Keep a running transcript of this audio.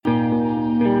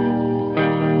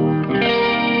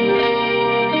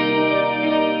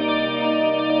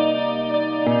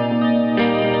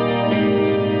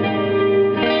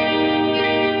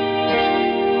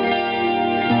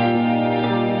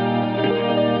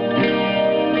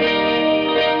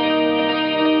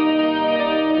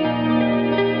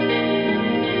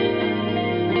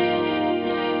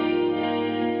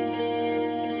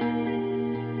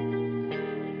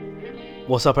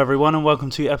What's up, everyone, and welcome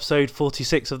to episode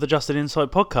 46 of the Just an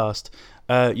Insight podcast.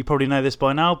 You probably know this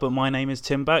by now, but my name is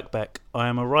Tim Backbeck. I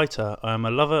am a writer, I am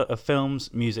a lover of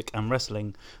films, music and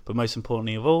wrestling, but most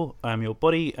importantly of all, I am your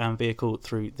body and vehicle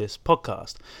through this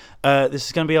podcast. This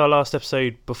is going to be our last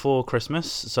episode before Christmas,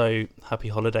 so happy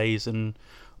holidays and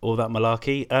all that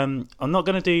malarkey. I'm not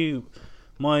going to do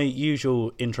my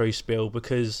usual intro spiel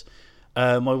because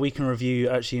my week in review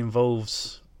actually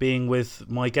involves being with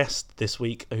my guest this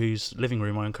week, whose living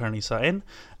room I'm currently sat in.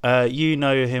 You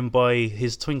know him by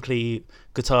his twinkly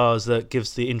guitars that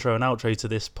gives the intro and outro to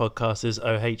this podcast as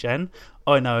OHN.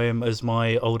 I know him as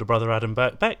my older brother, Adam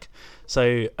Backbeck.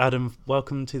 So, Adam,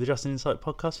 welcome to the Just an Insight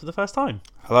podcast for the first time.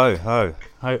 Hello, ho.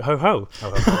 Ho, ho, ho.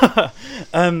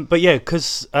 But yeah,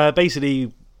 because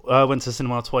basically I went to the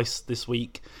cinema twice this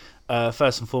week.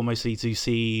 First and foremostly to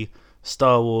see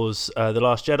Star Wars The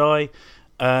Last Jedi.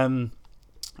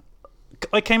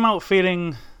 I came out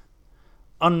feeling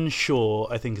unsure,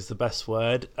 I think is the best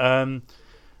word.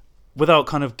 Without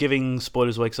kind of giving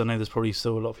spoilers away, because I know there's probably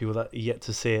still a lot of people that are yet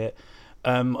to see it.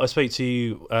 I spoke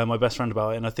to my best friend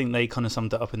about it, and I think they kind of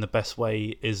summed it up in the best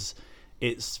way. Is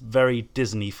it's very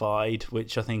Disney-fied,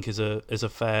 which I think is a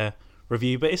fair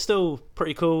review, but it's still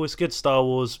pretty cool. It's a good Star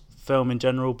Wars film in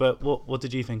general. But what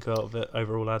did you think of it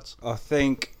overall, lads? I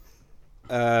think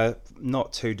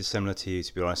not too dissimilar to you,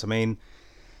 to be honest. I mean,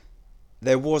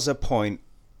 there was a point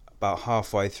about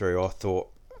halfway through I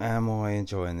thought, am I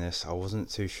enjoying this? I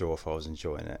wasn't too sure if I was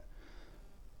enjoying it.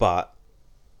 But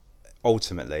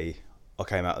ultimately, I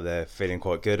came out of there feeling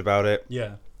quite good about it.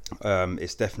 Yeah.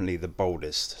 It's definitely the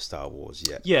boldest Star Wars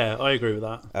yet. Yeah, I agree with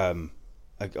that.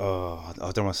 I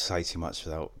don't want to say too much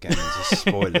without getting into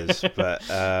spoilers, but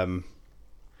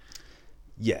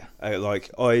yeah,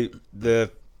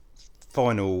 the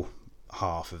final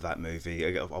half of that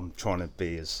movie, I'm trying to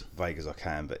be as vague as I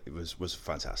can, but it was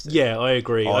fantastic. Yeah, I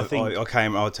agree. I think I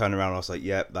turned around and I was like,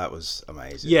 yeah, that was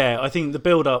amazing. Yeah, I think the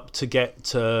build up to get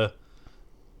to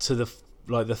the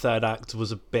third act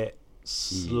was a bit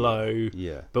slow.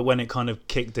 Yeah. But when it kind of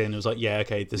kicked in, it was like, yeah,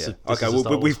 okay, this is a Star Wars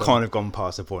we've film. kind of gone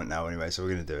past the point now anyway, so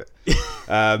we're going to do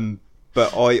it.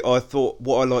 But I thought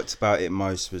what I liked about it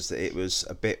most was that it was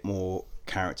a bit more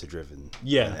character driven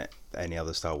than any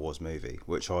other Star Wars movie,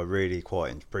 which I really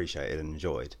quite appreciated and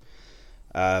enjoyed.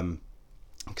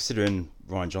 Considering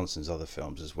Rian Johnson's other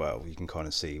films as well, you can kind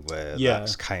of see where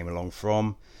that came along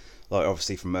from. Like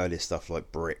obviously from earlier stuff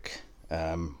like Brick,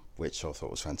 which I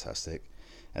thought was fantastic,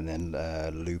 and then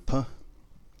Looper,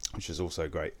 which is also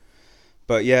great.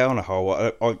 But yeah, on a whole,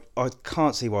 I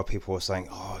can't see why people are saying,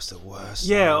 "Oh, it's the worst."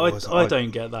 Yeah, I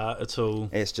don't get that at all.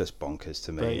 It's just bonkers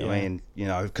to me. But, yeah. I mean, you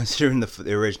know, considering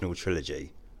the original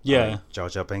trilogy. Yeah. Jar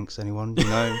Jar Binks, anyone? You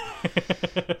know.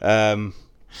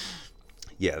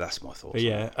 Yeah, that's my thoughts. But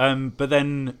yeah. But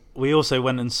then we also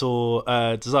went and saw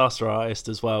Disaster Artist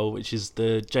as well, which is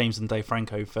the James and Dave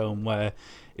Franco film where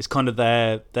it's kind of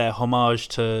their homage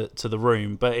to The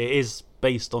Room, but it is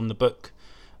based on the book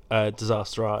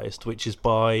Disaster Artist, which is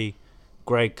by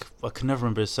Greg. I can never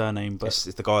remember his surname, but it's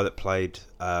the guy that played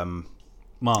Mark.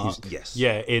 Yes.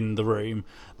 Yeah, in The Room.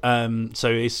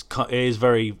 So it is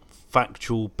very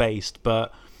factual based,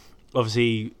 but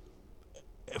obviously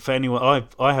for anyone,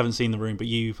 I haven't seen The Room, but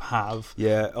you have.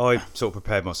 Yeah, I sort of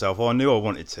prepared myself. I knew I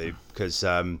wanted to because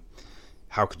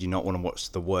how could you not want to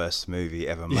watch the worst movie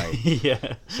ever made?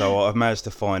 Yeah. So I've managed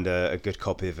to find a good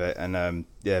copy of it, and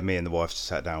me and the wife just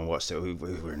sat down and watched it. We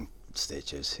were in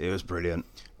stitches. It was brilliant.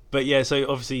 But yeah, so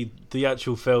obviously the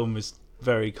actual film is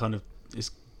very kind of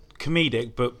is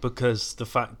comedic, but because the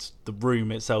fact The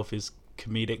Room itself is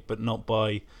comedic, but not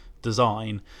by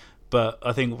design. But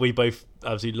I think we both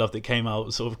absolutely loved it. Came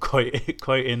out sort of quite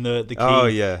in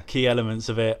the key elements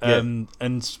of it.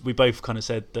 And we both kind of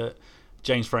said that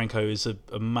James Franco is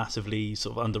a massively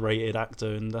sort of underrated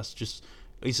actor, and that's just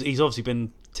he's obviously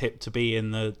been tipped to be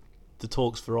in the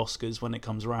talks for Oscars when it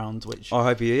comes around. Which I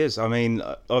hope he is. I mean,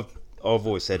 I've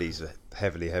always said he's a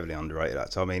heavily underrated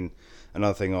actor. I mean,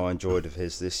 another thing I enjoyed of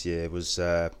his this year was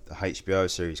a HBO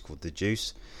series called The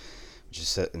Juice, which is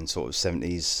set in sort of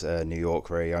 70s New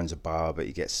York, where he owns a bar, but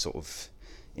he gets sort of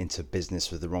into business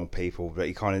with the wrong people. But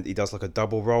he does like a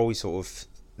double role. He sort of,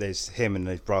 there's him and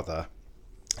his brother,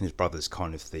 and his brother's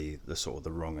kind of the sort of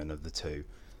the wrong end of the two,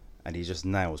 and he just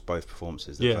nails both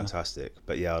performances. They're fantastic.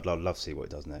 But yeah, I'd love to see what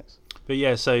he does next. But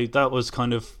yeah, so that was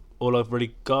kind of all I've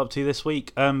really got up to this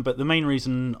week. But the main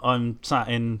reason I'm sat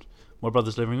in my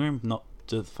brother's living room, not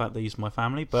to the fact that he's my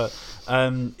family, but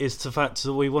is the fact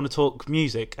that we want to talk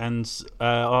music and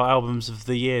our albums of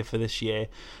the year for this year.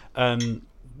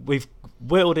 We've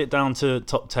whittled it down to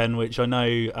top 10, which I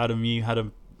know, Adam, you had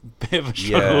a bit of a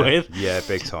struggle with. Yeah,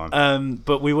 big time.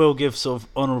 But we will give sort of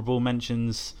honourable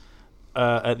mentions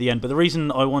at the end. But the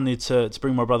reason I wanted to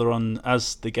bring my brother on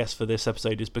as the guest for this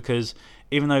episode is because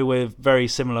even though we're very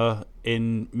similar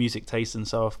in music taste and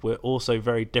stuff, we're also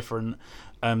very different.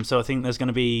 So I think there's going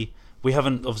to be... We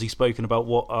haven't obviously spoken about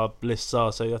what our lists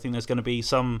are, so I think there's going to be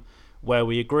some where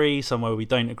we agree, some where we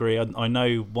don't agree. I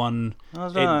know one... I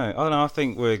don't know. I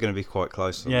think we're going to be quite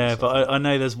close. Yeah, but I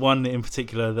know there's one in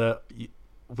particular that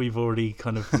we've already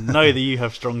kind of know that you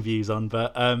have strong views on,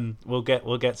 but we'll get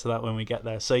to that when we get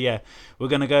there. So yeah, we're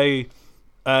going to go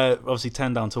obviously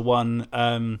 10 down to 1.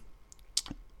 And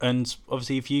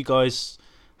obviously if you guys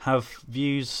have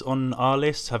views on our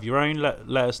list, have your own, let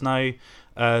us know.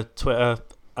 Twitter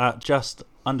at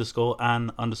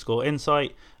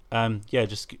just_an_insight.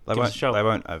 Just give us a shout. They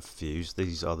won't have views.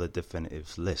 These are the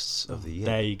definitive lists of the year.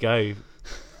 There you go.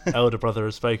 Elder brother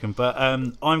has spoken. But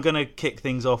I'm going to kick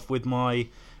things off with my...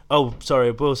 Oh, sorry,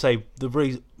 I will say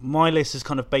my list is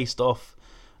kind of based off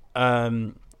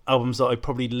albums that I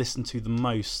probably listen to the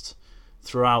most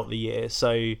throughout the year.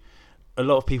 So a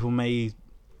lot of people may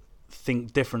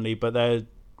think differently, but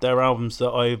they're albums that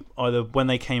I either when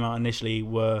they came out initially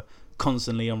were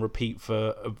constantly on repeat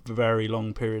for a very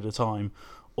long period of time,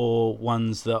 or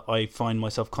ones that I find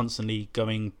myself constantly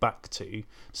going back to.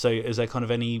 So is there kind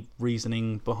of any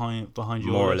reasoning behind your More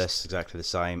list? or less exactly the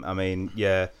same. I mean,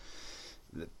 yeah.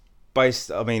 I've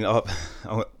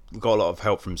got a lot of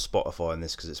help from Spotify in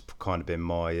this because it's kind of been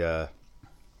my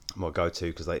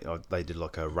go-to, because they did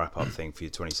like a wrap-up thing for you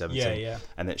 2017. Yeah.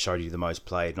 And it showed you the most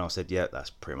played, and I said, yeah, that's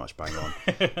pretty much bang on.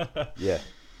 Yeah.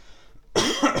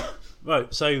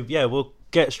 Right, so yeah, we'll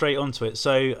get straight onto it.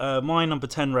 So my number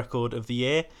 10 record of the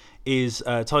year is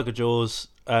Tiger Jaw's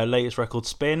latest record,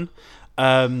 Spin.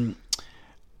 I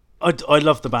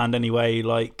love the band anyway.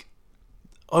 Like,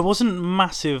 I wasn't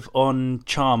massive on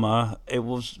Charmer. It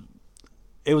was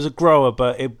a grower,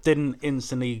 but it didn't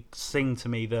instantly sing to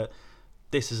me that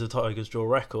this is a Tiger's Jaw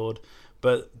record.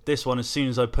 But this one, as soon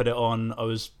as I put it on, I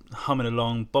was humming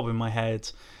along, bobbing my head.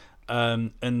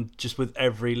 And just with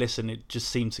every listen, it just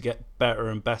seemed to get better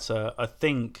and better. I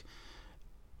think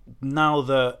now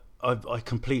that I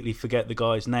completely forget the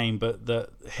guy's name, but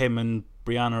that him and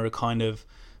Brianna are kind of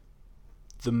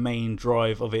the main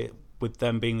drive of it, with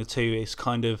them being the two. It's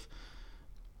kind of...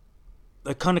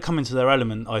 They kind of come into their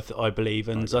element, I believe.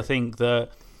 And I think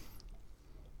that...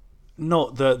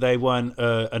 Not that they weren't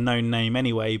a known name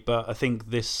anyway, but I think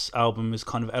this album has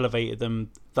kind of elevated them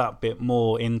that bit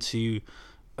more into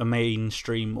a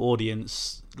mainstream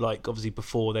audience. Like, obviously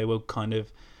before they were kind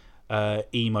of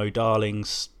emo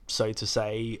darlings, so to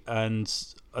say, and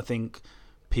I think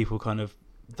people kind of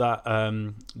that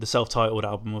the self-titled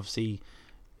album obviously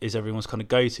is everyone's kind of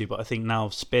go-to, but I think now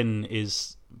Spin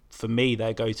is, for me,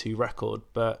 their go-to record.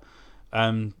 But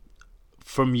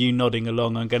from you nodding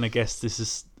along, I'm going to guess this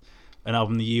is an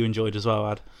album that you enjoyed as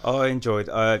well, Ad. I enjoyed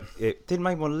it. Didn't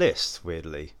make my list,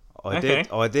 weirdly. I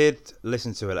did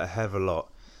listen to it a hell of a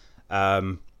lot.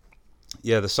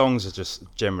 The songs are just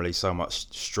generally so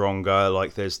much stronger.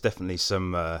 Like, there's definitely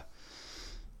some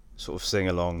sort of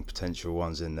sing-along potential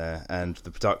ones in there, and the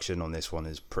production on this one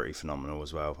is pretty phenomenal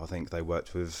as well. I think they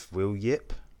worked with Will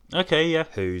Yip,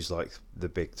 who's like the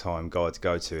big time guy to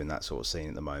go to in that sort of scene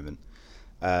at the moment.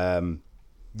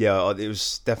 It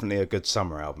was definitely a good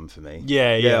summer album for me.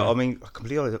 Yeah. I mean,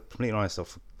 completely honest, I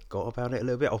forgot about it a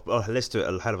little bit. I listened to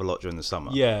it a hell of a lot during the summer.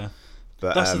 Yeah,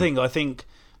 but that's the thing. I think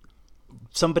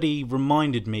somebody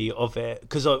reminded me of it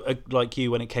because, like you,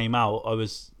 when it came out, it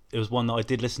was one that I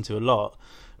did listen to a lot,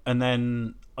 and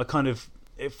then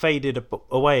it faded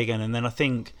away again. And then I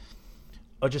think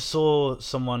I just saw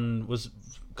someone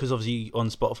because obviously on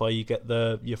Spotify you get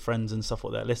your friends and stuff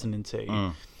what they're listening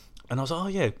to. And I was like, oh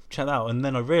yeah, check that out. And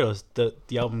then I realised that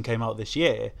the album came out this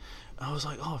year. And I was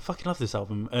like, oh, I fucking love this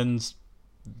album. And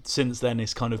since then,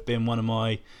 it's kind of been one of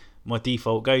my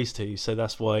default goes to. So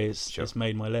that's why it's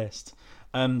made my list.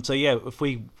 So yeah, if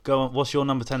we go on, what's your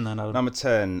number 10 then, Adam? Number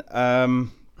 10.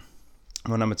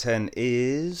 My number 10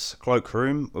 is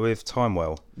Cloakroom with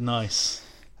Timewell. Nice.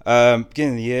 Beginning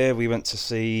of the year, we went to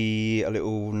see a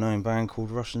little known band called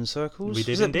Russian Circles. We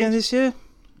did, was it beginning of this year?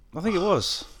 I think it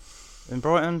was. In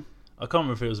Brighton. I can't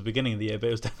remember if it was the beginning of the year, but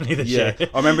it was definitely this year.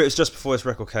 I remember it was just before this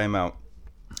record came out,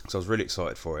 so I was really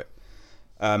excited for it.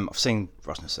 I've seen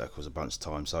Russian Circles a bunch of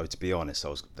times, so to be honest, I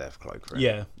was there for Cloakroom.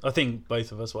 Yeah, I think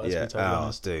both of us were, to be totally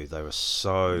honest. Dude, they were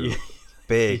so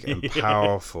big and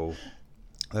powerful.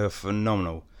 They were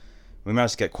phenomenal. We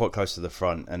managed to get quite close to the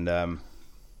front, and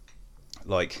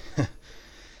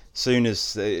soon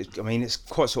as it's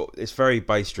quite it's very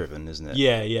bass driven, isn't it?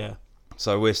 Yeah.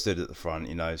 So we're stood at the front,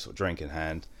 sort of drink in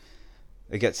hand.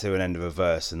 They get to an end of a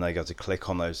verse and they go to click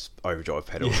on those overdrive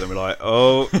pedals, and we're like,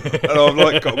 oh, and I've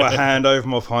like got my hand over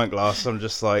my pint glass. I'm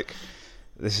just like,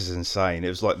 this is insane. It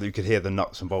was like you could hear the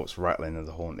nuts and bolts rattling of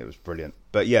the horn. It was brilliant.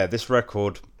 But yeah, this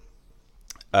record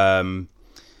came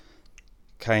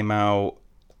out.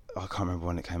 I can't remember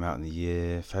when it came out in the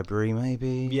year. February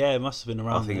maybe. Yeah, it must have been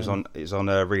around. I think it was on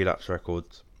Relapse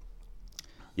Records.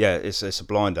 Yeah, it's a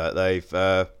blinder.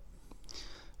 They've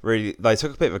they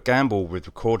took a bit of a gamble with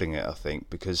recording it, I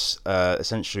think, because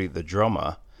essentially the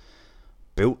drummer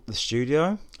built the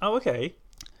studio. Oh, okay.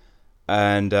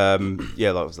 And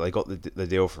like they got the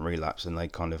deal from Relapse, and they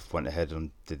kind of went ahead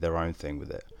and did their own thing with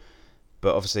it.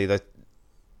 But obviously they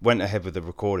went ahead with the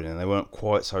recording, and they weren't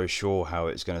quite so sure how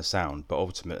it's going to sound. But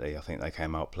ultimately, I think they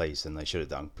came out pleased, and they should have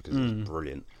done, because it was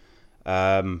brilliant.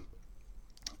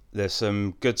 There's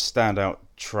some good standout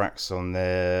tracks on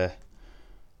there.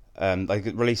 They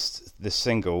released the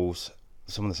singles,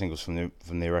 some of the singles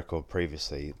from the record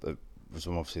previously. That was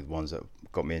obviously the ones that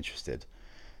got me interested.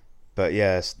 But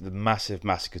yes, the massive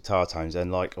guitar tones,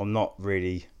 and like I'm not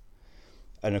really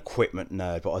an equipment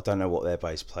nerd, but I don't know what their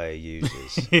bass player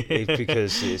uses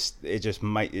because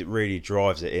it really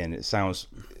drives it in. It sounds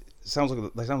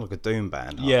like they sound like a doom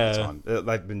band half the time.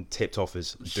 They've been tipped off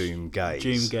as doom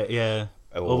gays. Yeah.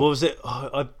 Or what was it?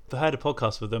 I heard a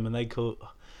podcast with them, and they called.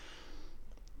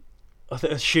 I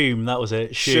think Shoom, that was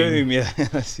it. Shoom, yeah.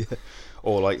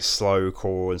 Or like slow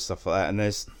core and stuff like that. And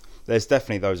there's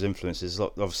definitely those influences.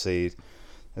 Obviously,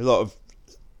 a lot of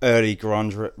early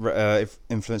grunge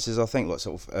influences. I think like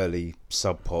sort of early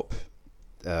sub pop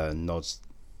nods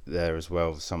there as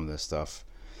well. Some of the stuff.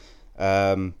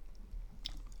 Random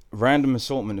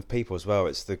assortment of people as well.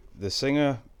 It's the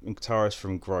singer and guitarist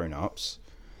from Grown Ups,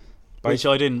 which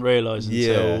I didn't realise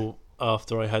until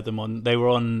after I had them on. They were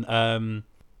on.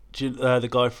 The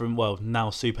guy from now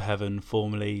Super Heaven,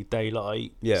 formerly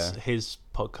Daylight, his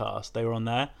podcast, they were on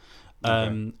there,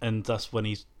 and that's when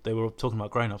they were talking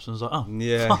about Grown Ups, and I was like, oh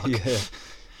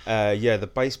fuck.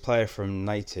 The bass player from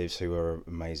Natives, who were an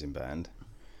amazing band,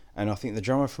 and I think the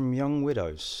drummer from Young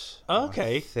Widows.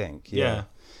 Okay, I think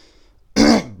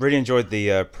really enjoyed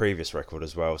the previous record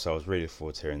as well, so I was really looking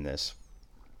forward to hearing this.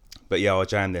 But yeah, I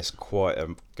jammed this quite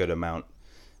a good amount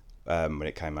when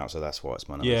it came out, so that's why it's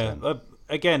my number 10.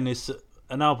 Again, it's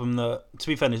an album that, to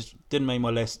be fair, didn't make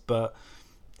my list, but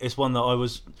it's one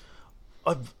that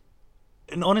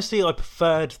and honestly, I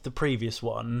preferred the previous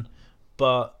one,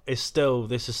 but this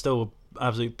is still an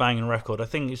absolute banging record. I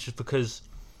think it's just because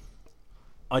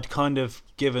I'd kind of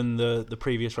given the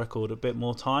previous record a bit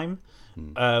more time,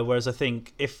 whereas I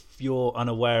think if you're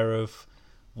unaware of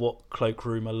what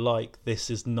Cloakroom are like, this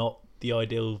is not the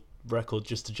ideal record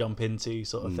just to jump into,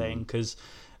 sort of thing, because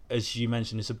as you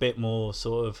mentioned, it's a bit more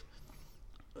sort of,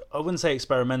 I wouldn't say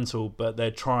experimental, but they're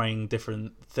trying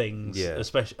different things,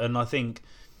 especially, and I think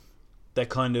they're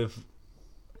kind of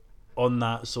on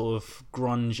that sort of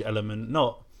grunge element,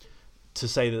 not to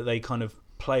say that they kind of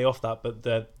play off that, but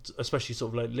they're, especially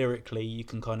sort of like lyrically, you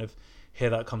can kind of hear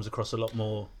that comes across a lot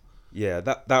more. Yeah,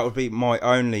 that would be my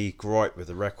only gripe with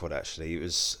the record, actually. It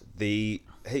was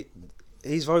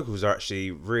his vocals are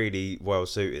actually really well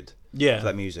suited for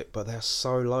that music, but they're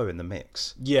so low in the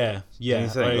mix. Yeah. You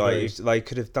think they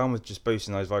could have done with just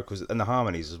boosting those vocals, and the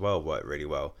harmonies as well work really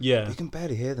well. Yeah, but you can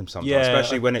barely hear them sometimes,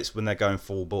 especially when they're going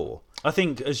full bore. I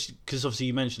think because obviously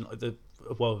you mentioned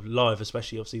live,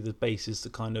 especially obviously the bass is the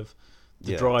kind of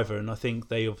the driver, and I think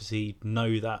they obviously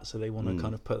know that, so they want to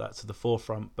kind of put that to the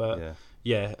forefront. But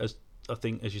as I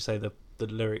think, as you say, the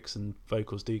lyrics and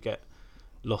vocals do get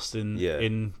lost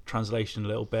in translation a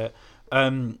little bit.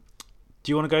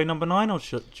 Do you want to go number 9, or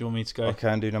do you want me to go? I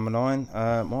can do number 9.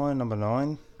 My number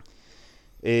 9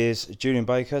 is Julian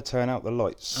Baker, Turn Out the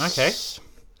Lights. Okay.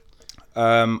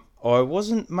 I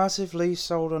wasn't massively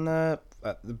sold on her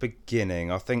at the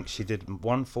beginning. I think she did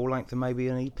one full length and maybe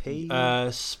an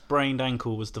EP. Sprained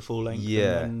Ankle was the full length.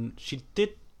 Yeah. And then she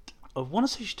did, I want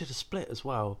to say she did a split as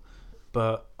well,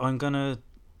 but I'm going to,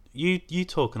 you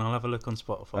talk and I'll have a look on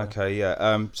Spotify. Okay, yeah.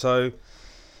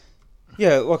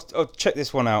 I'll check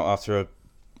this one out after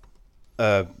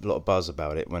a lot of buzz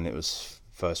about it when it was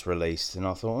first released, and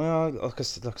I thought, well, like I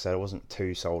said, I wasn't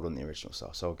too sold on the original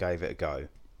stuff, so I gave it a go.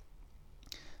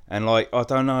 And I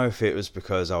don't know if it was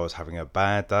because I was having a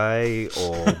bad day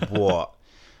or what,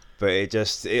 but I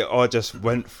just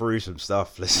went through some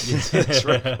stuff listening to this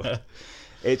record.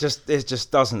 It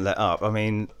just doesn't let up. I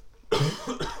mean,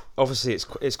 obviously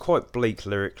it's quite bleak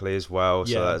lyrically as well,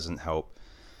 so that doesn't help.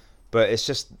 But it's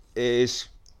just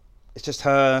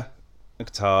her, a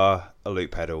guitar, a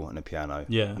loop pedal, and a piano.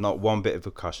 Yeah. Not one bit of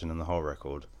percussion in the whole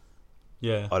record.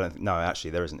 Yeah. I don't. No,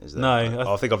 actually, there isn't. Is there?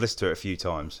 No, I think I've listened to it a few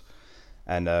times,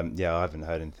 and yeah, I haven't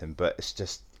heard anything. But it's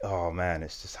just, oh man,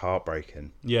 it's just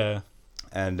heartbreaking. Yeah.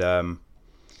 And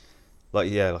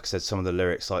like I said, some of the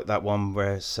lyrics, like that one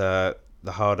where it's the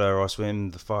harder I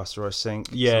swim, the faster I sink.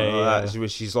 Yeah, like that, where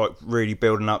she's like really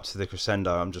building up to the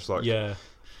crescendo. I'm just like, yeah.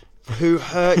 Who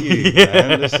hurt you,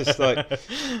 man? It's just like,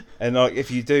 and like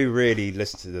if you do really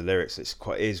listen to the lyrics, it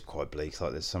is quite bleak.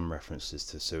 Like there's some references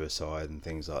to suicide and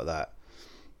things like that.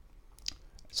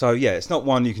 So yeah, it's not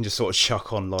one you can just sort of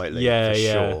chuck on lightly, for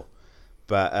sure.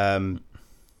 But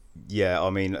yeah, I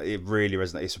mean, it really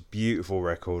resonates. It's a beautiful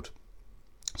record,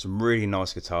 some really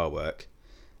nice guitar work,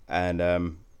 and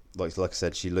like I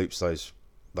said, she loops those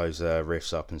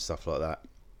riffs up and stuff like that,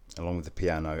 along with the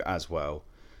piano as well.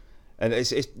 And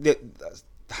it's that's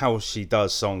how she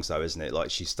does songs, though, isn't it? Like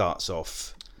she starts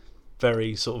off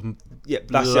very sort of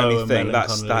that's the only thing.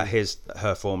 That is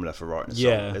her formula for writing a song.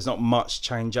 Yeah. There's not much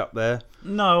change up there.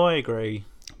 No, I agree.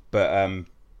 But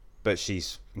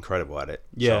she's incredible at it.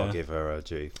 Yeah. So I'll give her a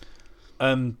due.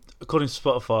 According to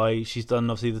Spotify, she's done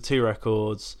obviously the 2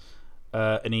 records,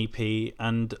 an EP,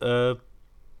 and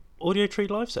Audio Tree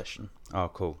live session. Oh,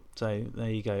 cool. So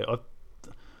there you go.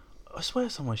 I swear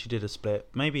somewhere she did a split.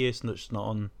 Maybe it's just not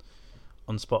on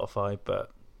Spotify,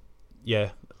 but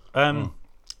yeah.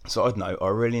 Side note, I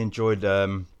really enjoyed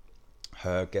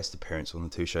her guest appearance on the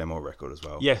Touche Amore record as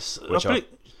well. Yes.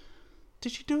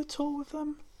 Did you do a tour with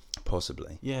them?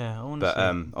 Possibly. Yeah, I want to.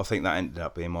 But I think that ended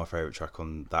up being my favourite track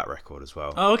on that record as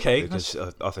well. Oh, okay. Because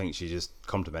I think she just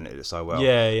complimented it so well.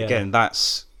 Yeah, yeah. Again, that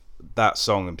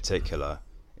song in particular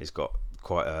has got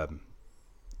quite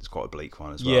it's quite a bleak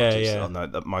one as well. Yeah, yeah. I know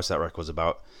that most of that record's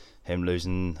about him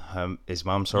losing his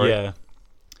mum. Sorry. Yeah.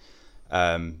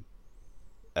 And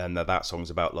that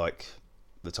song's about like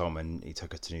the time when he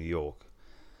took her to New York,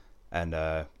 and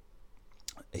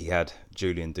he had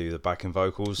Julian do the backing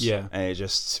vocals. Yeah. And it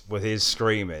just, with his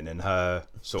screaming and her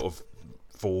sort of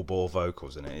full bore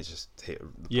vocals in it, it just hit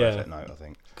the perfect note, I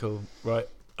think. Cool. Right.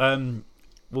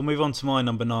 We'll move on to my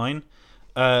number 9,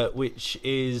 which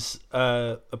is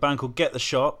a band called Get the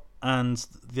Shot, and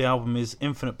the album is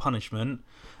Infinite Punishment.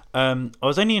 I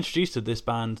was only introduced to this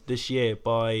band this year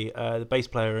by the bass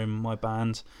player in my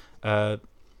band.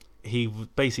 He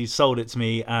basically sold it to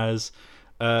me as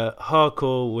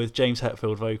hardcore with James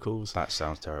Hetfield vocals. That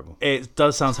sounds terrible. It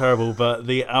does sound terrible, but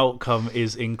the outcome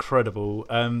is incredible.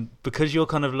 Because you're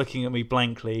kind of looking at me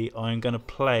blankly, I'm going to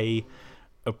play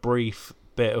a brief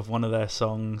bit of one of their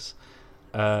songs,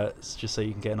 just so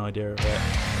you can get an idea of it.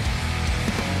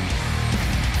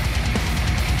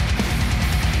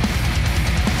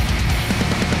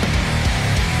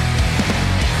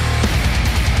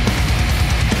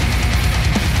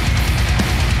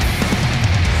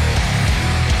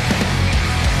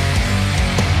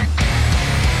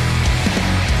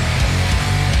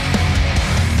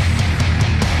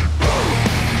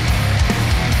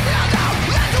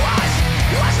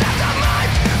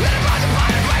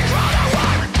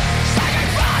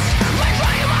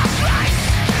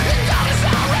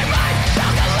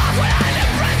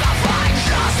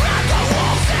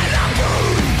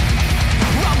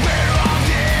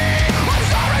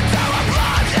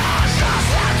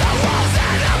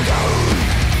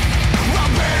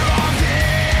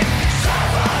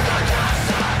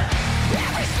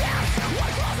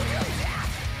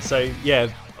 So yeah,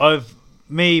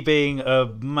 me being a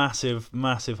massive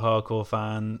hardcore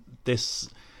fan, this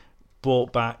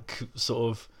brought back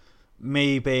sort of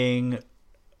me being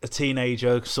a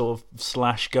teenager, sort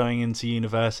of / going into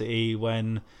university,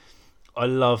 when I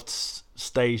loved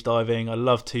stage diving, I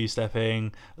loved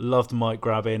two-stepping, loved mic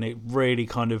grabbing. It really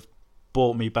kind of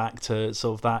brought me back to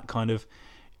sort of that kind of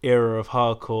era of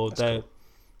hardcore. That's cool.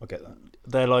 I get that.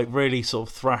 They're like really sort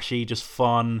of thrashy, just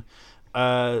fun.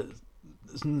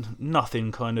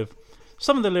 Nothing kind of,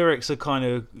 some of the lyrics are kind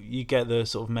of, you get the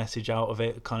sort of message out of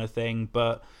it kind of thing,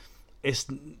 but it's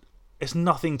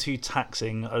nothing too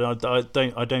taxing. I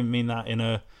don't mean that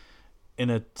in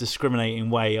a discriminating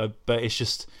way, but it's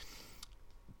just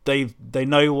they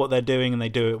know what they're doing and they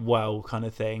do it well, kind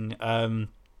of thing. And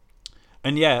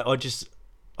yeah,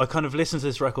 I kind of listened to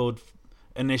this record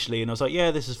initially and I was like,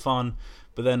 yeah, this is fun,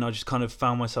 but then I just kind of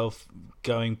found myself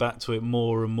going back to it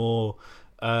more and more.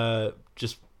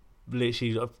 Just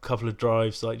literally a couple of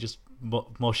drives, like just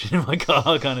moshing in my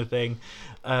car kind of thing.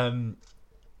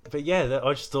 But yeah,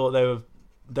 I just thought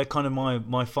they're kind of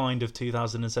my find of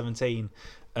 2017,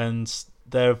 and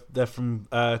they're from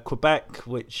Quebec,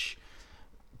 which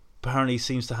apparently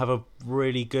seems to have a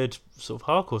really good sort of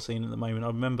hardcore scene at the moment.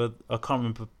 I can't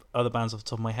remember other bands off the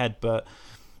top of my head, but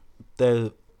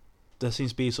they're there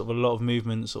seems to be sort of a lot of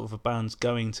movement, sort of bands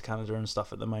going to Canada and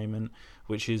stuff at the moment,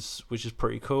 which is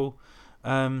pretty cool.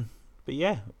 But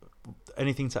yeah,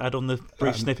 anything to add on the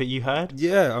brief snippet you heard?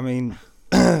 Yeah, I mean,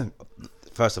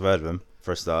 first I've heard of them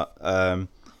for a start.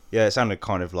 Yeah, it sounded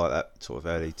kind of like that sort of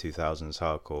early 2000s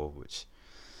hardcore, which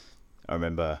I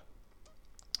remember.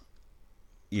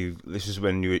 This is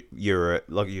when you were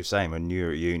like you were saying, when you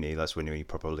were at uni. That's when you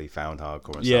probably found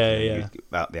hardcore and stuff.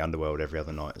 Yeah. Out the underworld every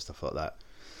other night and stuff like that.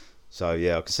 So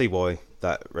yeah, I can see why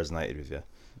that resonated with you,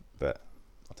 but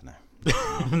I don't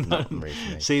know. Not really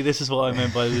for me. See, this is what I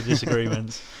meant by the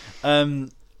disagreements.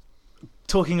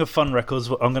 Talking of fun records,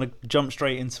 I'm going to jump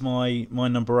straight into my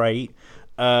number 8,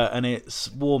 and it's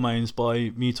Warmoans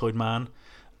by Mutoid Man.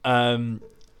 I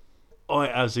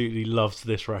absolutely loved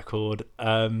this record.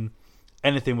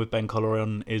 Anything with Ben Collar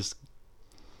on is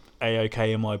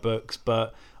A-OK in my books,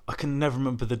 but I can never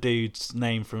remember the dude's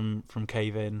name from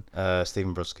Cave In.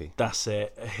 Stephen Brodsky. That's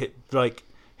it. Like,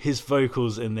 his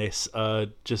vocals in this are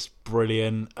just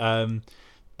brilliant. The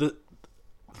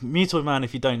Mutoid Man,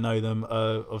 if you don't know them,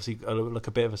 obviously like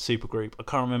a bit of a super group. I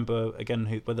can't remember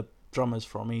again where the drummer's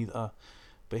from either,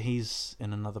 but he's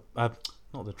in another.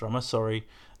 Not the drummer, sorry.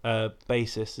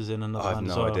 Bassist is in another band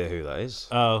as well. I have no idea who that is.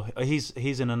 Oh,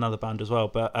 he's in another band as well.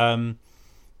 But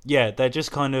yeah, they're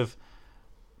just kind of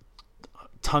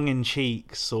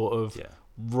tongue-in-cheek sort of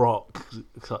rock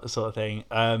sort of thing.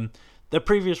 Their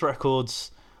previous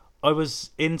records I was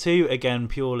into, again,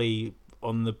 purely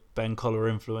on the Ben Collar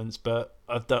influence, but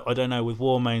I don't know, with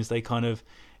Warmoans they kind of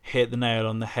hit the nail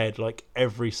on the head. Like,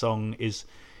 every song is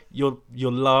you're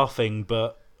laughing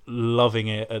but loving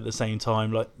it at the same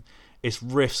time. Like, it's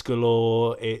riffs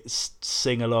galore, it's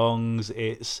sing-alongs,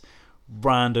 it's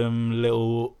random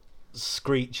little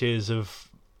screeches of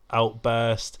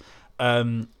outburst.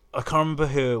 I can't remember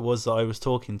who it was that I was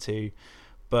talking to,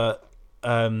 but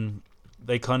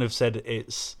they kind of said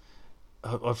it's...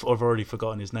 I've already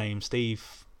forgotten his name.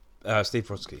 Steve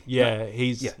Brodsky. Yeah,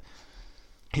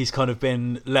 he's kind of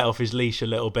been let off his leash a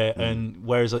little bit, and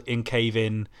whereas in Cave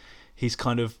In, he's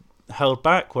kind of held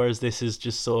back, whereas this is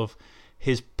just sort of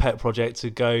his pet project to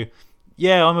go,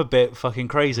 yeah, I'm a bit fucking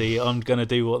crazy, I'm going to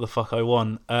do what the fuck I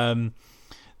want.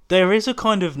 There is a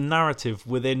kind of narrative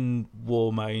within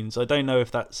Warmoans. I don't know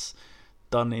if that's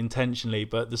done intentionally,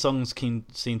 but the songs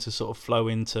seem to sort of flow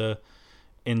into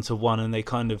one, and they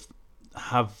kind of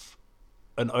have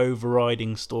an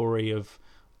overriding story of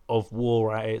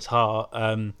war at its heart.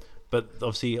 But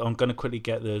obviously I'm going to quickly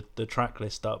get the track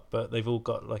list up, but they've all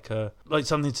got like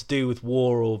something to do with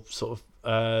war or sort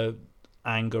of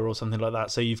anger or something like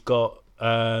that. So you've got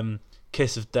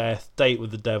Kiss of Death, Date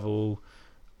with the Devil,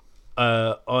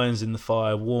 Irons in the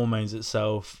Fire, Warmoans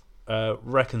itself,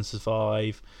 Wreck and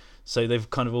Survive. So they've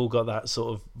kind of all got that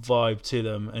sort of vibe to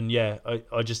them. And yeah,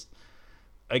 I just,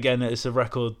 again, it's a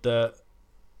record that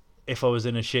if I was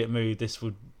in a shit mood, this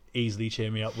would easily cheer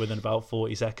me up within about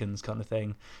 40 seconds kind of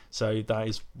thing. So that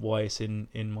is why it's in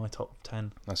my top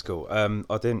 10. That's cool. I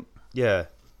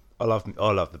love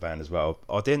the band as well.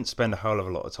 I didn't spend a hell of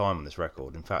a lot of time on this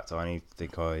record. In fact, I only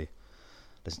think I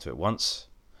listened to it once,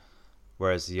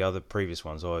 whereas the other previous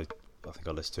ones I think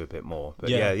I listened to a bit more. But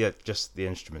yeah, just the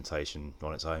instrumentation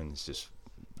on its own is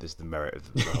the merit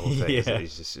of the whole thing. Yeah.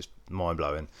 It's just mind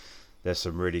blowing. There's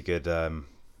some really good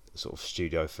sort of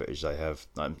studio footage they have.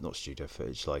 Not studio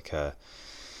footage, like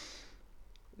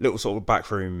little sort of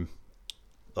backroom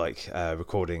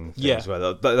recording things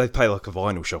where they play like a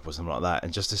vinyl shop or something like that,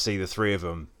 and just to see the three of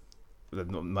them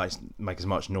make as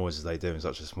much noise as they do in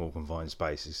such a small confined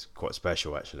space is quite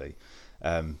special, actually.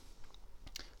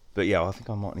 But yeah, I think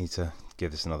I might need to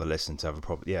give this another listen to have a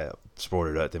proper... Yeah,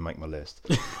 spoiler alert, didn't make my list.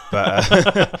 But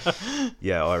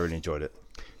yeah, I really enjoyed it.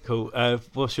 Cool.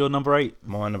 What's your number 8?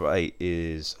 My number 8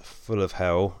 is Full of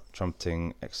Hell,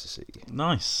 Trumpeting Ecstasy.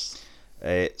 Nice.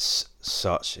 It's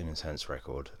such an intense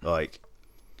record. Like,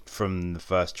 from the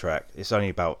first track, it's only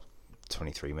about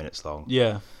 23 minutes long.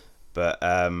 Yeah. But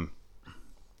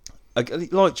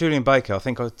like Julian Baker, I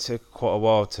think I took quite a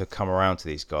while to come around to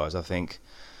these guys. I think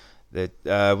that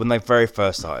when they very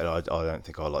first started, I don't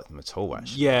think I liked them at all,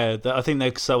 actually. Yeah, I think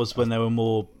that was when they were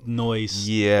more noise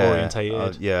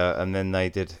orientated. And then they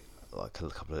did like a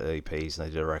couple of EPs and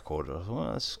they did a record. I thought,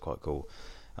 well, that's quite cool.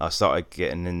 I started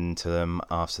getting into them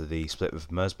after the split with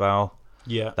Merzbow.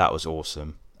 Yeah. That was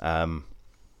awesome. And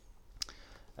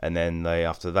then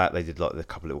after that they did like a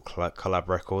couple of little collab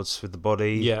records with The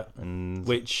Body. Yeah. And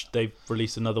which they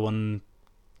released another one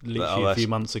literally a few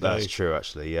months ago. That's true,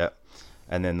 actually, yeah.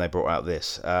 And then they brought out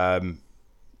this.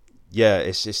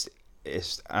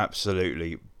 It's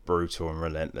absolutely brutal and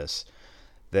relentless.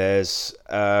 There's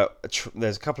a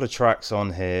couple of tracks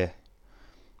on here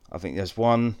I think there's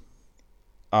one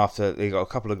after they got a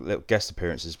couple of little guest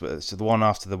appearances, but it's the one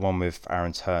after the one with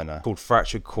Aaron Turner called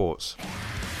Fractured Quartz.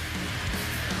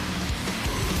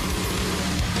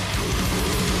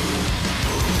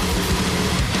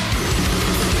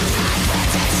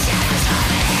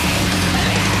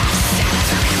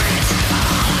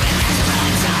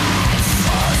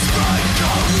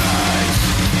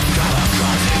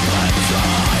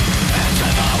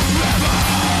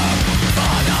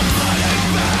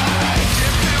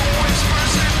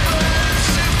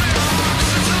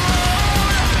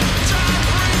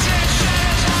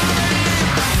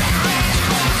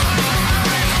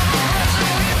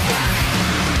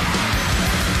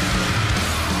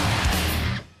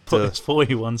 It's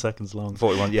 41 seconds long.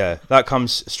 41, yeah. That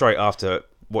comes straight after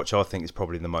what I think is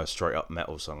probably the most straight up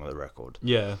metal song of the record.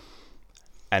 Yeah.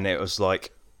 And it was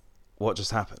like, what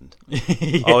just happened?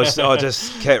 Yeah. I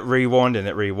just kept rewinding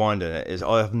it.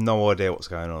 I have no idea what's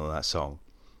going on in that song.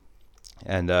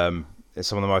 And it's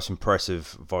some of the most impressive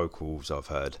vocals I've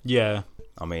heard. Yeah.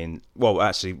 I mean, well,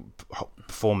 actually,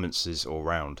 performances all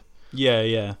round.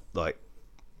 Yeah. Like,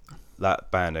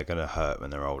 that band are going to hurt when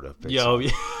they're older. Yeah.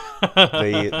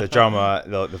 The drummer,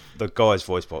 the guy's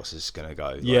voice box is going to go.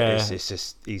 Like, yeah. It's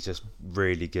just, he just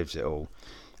really gives it all.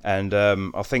 And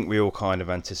I think we all kind of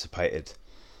anticipated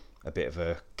a bit of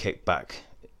a kickback,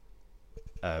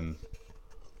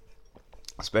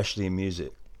 especially in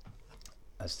music,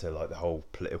 as to like the whole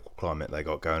political climate they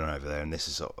got going on over there. And this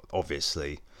is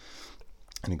obviously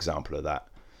an example of that.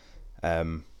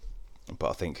 But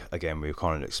I think, again, we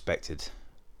kind of expected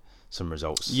some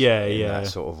results in that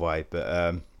sort of way.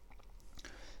 But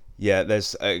yeah,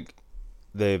 there's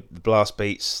the blast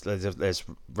beats. There's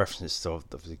references to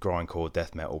obviously grindcore,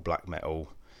 death metal, black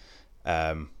metal,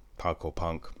 hardcore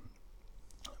punk.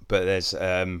 But there's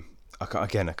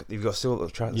you've got still a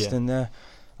track that's in there.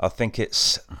 I think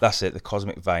that's it. The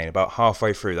Cosmic Vein. About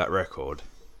halfway through that record,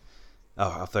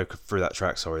 halfway through that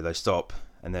track, sorry, they stop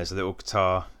and there's a little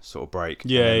guitar sort of break.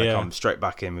 Yeah, and then they come straight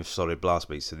back in with solid blast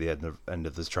beats to the end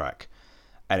of the track,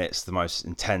 and it's the most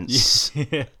intense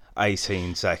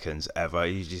 18 seconds ever.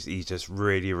 He's just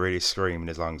really, really screaming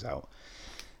his lungs out,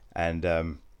 and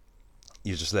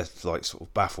you're just left like sort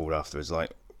of baffled afterwards. Like,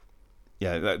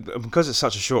 yeah, because it's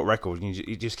such a short record,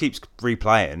 it just keeps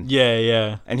replaying.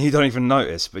 Yeah. And you don't even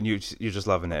notice, but you're just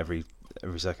loving it every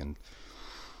second.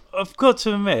 I've got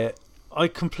to admit, I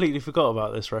completely forgot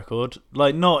about this record.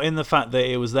 Like, not in the fact that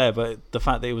it was there, but the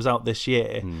fact that it was out this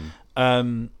year.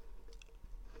 And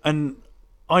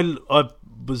I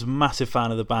was a massive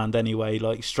fan of the band anyway.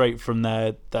 Like, straight from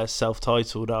their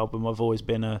self-titled album, I've always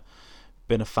been a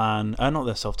fan. Not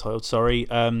their self-titled, sorry.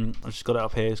 I just got it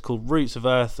up here. It's called Roots of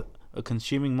Earth Are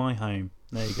Consuming My Home.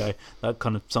 There you go. That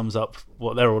kind of sums up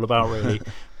what they're all about, really.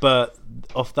 But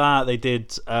off that, they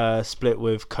did split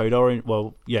with Code Orange.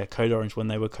 Well, yeah, Code Orange when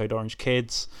they were Code Orange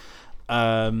Kids.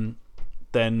 Then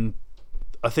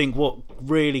I think what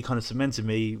really kind of cemented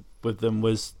me with them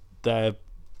was their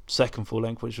second full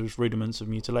length, which was Rudiments of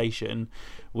Mutilation,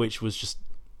 which was just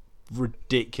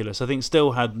ridiculous. I think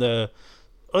still had the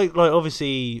like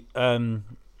obviously the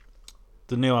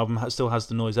new album still has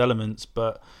the noise elements,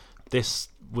 but this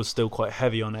was still quite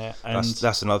heavy on it. And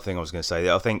that's another thing I was going to say.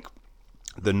 I think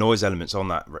the noise elements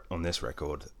on this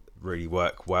record really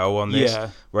work well on this. Yeah.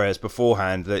 Whereas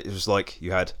beforehand, it was like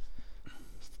you had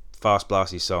fast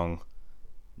blasty song,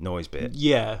 noise bit.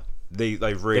 Yeah. They've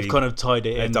kind of tied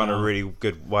it in. They've done now. a really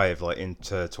good way of like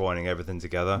intertwining everything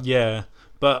together. Yeah,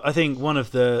 but I think one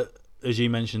of the, as you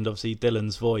mentioned, obviously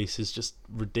Dylan's voice is just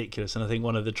ridiculous, and I think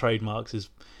one of the trademarks is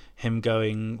him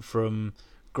going from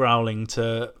growling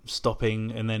to stopping,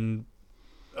 and then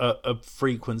a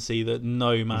frequency that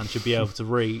no man should be able to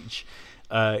reach.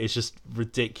 It's just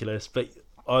ridiculous. But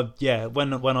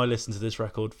when I listened to this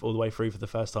record all the way through for the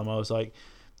first time, I was like,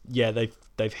 yeah,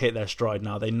 they've hit their stride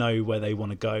now. They know where they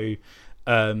want to go.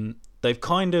 They've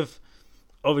kind of,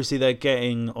 obviously they're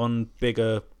getting on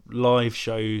bigger live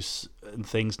shows and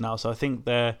things now, so I think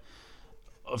they're,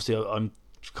 obviously I'm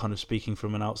kind of speaking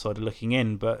from an outsider looking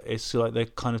in, but it's like they're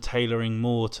kind of tailoring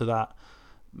more to that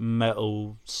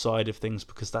metal side of things,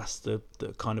 because that's the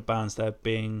kind of bands they're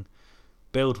being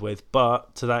billed with.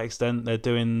 But to that extent, they're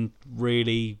doing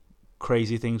really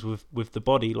crazy things with the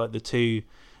body. Like the two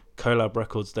collab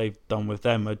records they've done with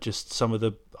them are just some of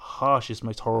the harshest,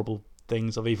 most horrible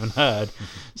things I've even heard.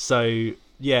 So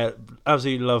yeah,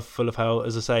 absolutely love Full of Hell.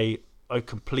 As I say, I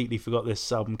completely forgot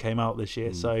this album came out this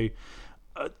year, so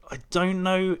I don't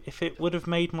know if it would have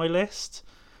made my list,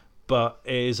 but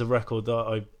it is a record that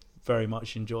I very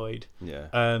much enjoyed. Yeah.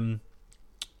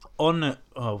 On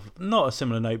not a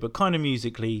similar note, but kind of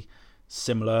musically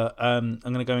similar. I'm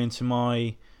going to go into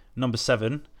my number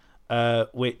 7,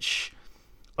 which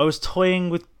I was toying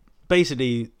with.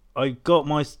 Basically, I got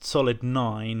my solid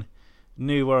 9,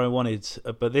 knew where I wanted,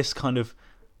 but this kind of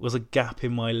was a gap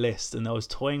in my list, and I was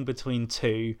toying between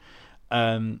 2.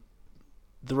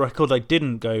 The record I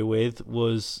didn't go with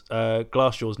was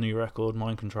Glassjaw's new record,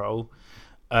 Mind Control.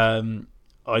 The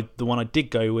one I did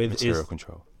go with Material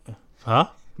Control. Huh?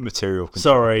 Material Control.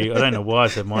 Sorry, I don't know why I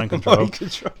said Mind Control. Mind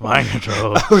Control. Mind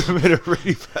Control. That would have been a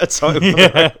really bad time.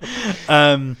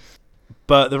 Yeah.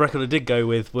 But the record I did go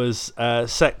with was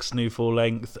Sec's new full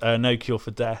length, No Cure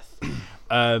for Death.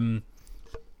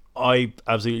 I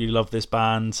absolutely love this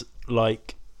band.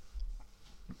 Like,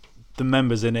 the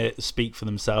members in it speak for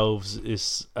themselves.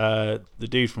 It's the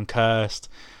dude from Cursed,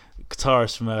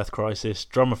 guitarist from Earth Crisis,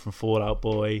 drummer from Fall Out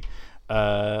Boy,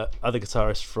 other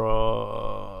guitarist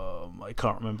from, I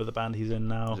can't remember the band he's in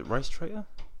now. Is it Race Traitor?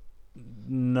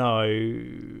 No,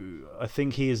 I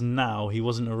think he is now. He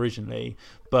wasn't originally,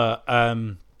 but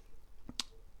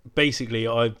basically,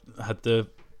 I had the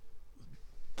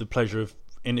pleasure of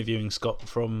interviewing Scott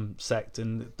from Sect,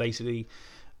 and basically,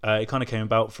 it kind of came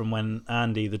about from when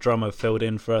Andy, the drummer, filled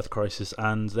in for Earth Crisis,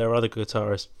 and their other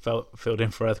guitarist filled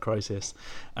in for Earth Crisis,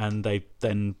 and they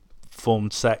then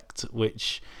formed Sect,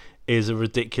 which is a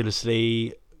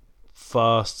ridiculously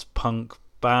fast punk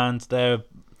band.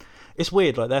 It's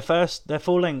weird, like their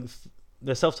full length,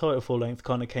 their self-titled full length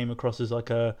kind of came across as like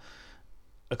a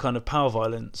kind of power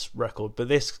violence record, but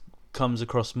this comes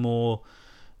across more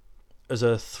as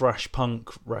a thrash punk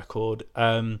record.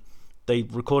 They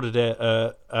recorded it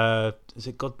is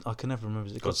it God, I can never remember,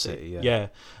 is it God City? Yeah,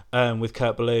 with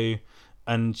Kurt Ballou,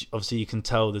 and obviously you can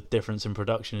tell the difference in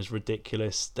production is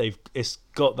ridiculous. It's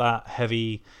got that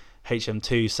heavy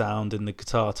HM2 sound in the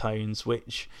guitar tones,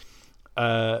 which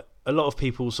a lot of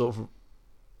people sort of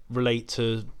relate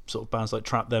to sort of bands like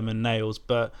Trap Them and Nails,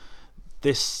 but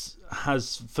this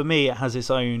has, for me, it has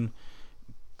its own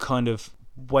kind of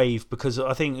wave, because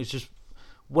I think it's just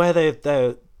where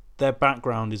their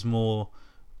background is more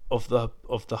of the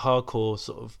hardcore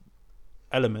sort of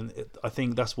element. I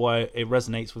think that's why it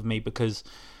resonates with me, because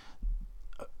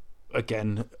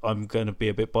again, I'm going to be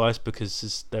a bit biased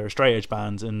because they're a straight edge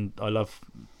band, and I love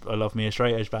me a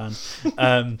straight edge band.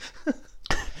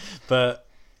 But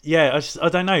yeah, I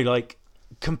don't know, like,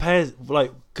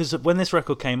 because when this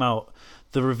record came out,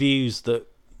 the reviews that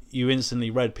you instantly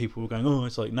read, people were going, oh,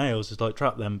 it's like Nails, it's like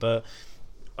Trap Them, but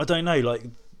I don't know, like,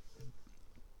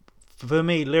 for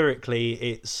me, lyrically,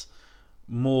 it's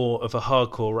more of a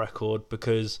hardcore record,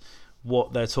 because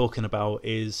what they're talking about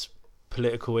is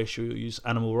political issues,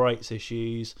 animal rights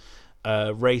issues,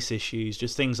 race issues,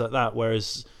 just things like that,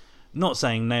 whereas, not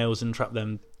saying Nails and Trap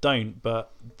Them don't,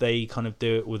 but they kind of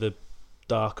do it with a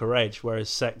darker edge, whereas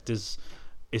Sect is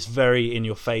very in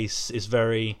your face. It's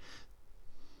very,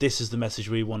 this is the message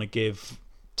we want to give,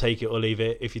 take it or leave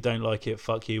it. If you don't like it,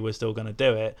 fuck you, we're still going to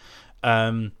do it.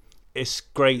 It's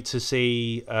great to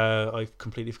see, I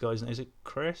completely forgot his name, is it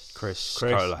Chris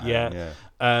Colahan,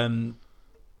 yeah.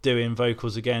 Doing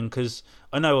vocals again, because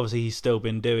I know obviously he's still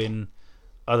been doing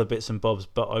other bits and bobs,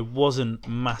 but I wasn't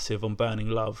massive on Burning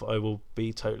Love, I will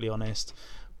be totally honest.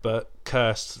 But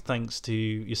Cursed, thanks to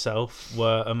yourself,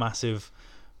 were a massive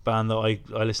band that I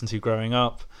listened to growing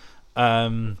up.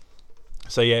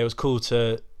 So yeah, it was cool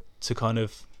to kind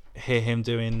of hear him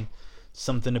doing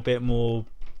something a bit more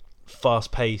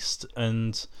fast paced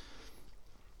and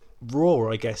raw,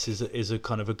 I guess is a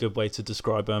kind of a good way to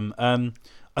describe them.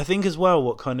 I think as well,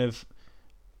 what kind of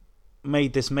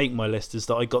made this make my list is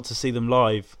that I got to see them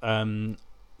live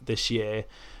this year,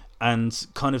 and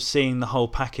kind of seeing the whole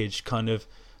package kind of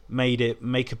made it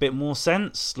make a bit more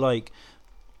sense. Like,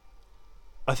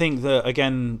 I think that,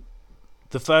 again,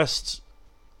 the first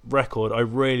record I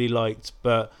really liked,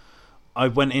 but I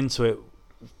went into it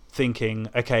thinking,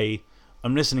 okay,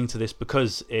 I'm listening to this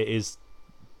because it is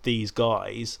these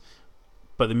guys,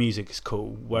 but the music is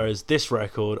cool. Whereas this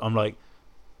record, I'm like,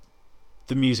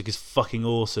 the music is fucking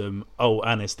awesome. Oh,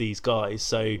 and it's these guys.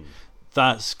 So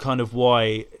that's kind of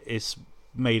why it's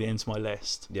made it into my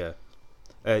list. Yeah.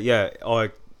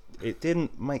 It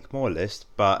didn't make my list,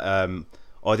 but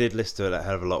I did listen to it a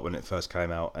hell of a lot when it first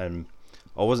came out, and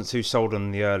I wasn't too sold on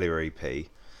the earlier EP.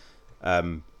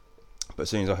 But as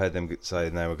soon as I heard them say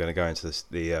they were going to go into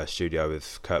the studio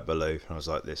with Kurt Ballou, and I was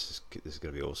like, this is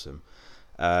going to be awesome.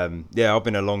 I've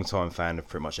been a long time fan of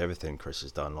pretty much everything Chris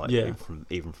has done, like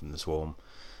even from The Swarm,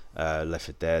 Left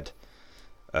 4 Dead,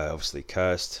 obviously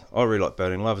Cursed. I really like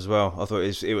Burning Love as well. I thought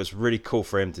it was really cool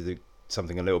for him to do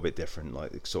something a little bit different,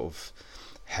 like sort of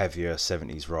heavier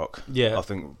 70s rock. Yeah, I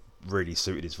think really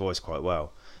suited his voice quite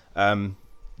well.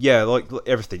 yeah, like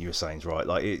everything you were saying is right.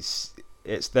 Like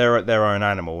it's their own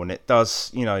animal, and it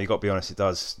does, you got to be honest, it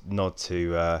does nod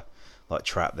to like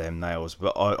Trap Them Nails,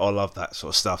 but I love that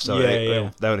sort of stuff. So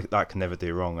that can never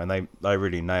do wrong, and they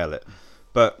really nail it.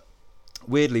 But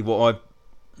weirdly, what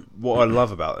I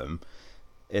love about them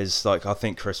is, like, I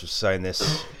think Chris was saying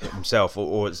this himself,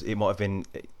 or it might have been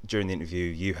during the interview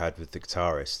you had with the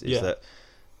guitarist, is that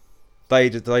they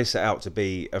set out to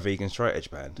be a vegan straight edge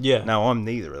band. Yeah. Now I'm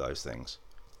neither of those things,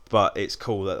 but it's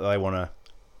cool that they want to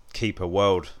keep a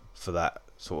world for that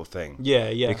sort of thing. Yeah,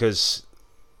 yeah. Because,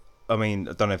 I mean,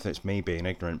 I don't know if it's me being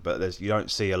ignorant, but you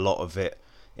don't see a lot of it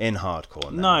in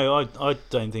hardcore now. No, I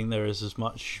don't think there is as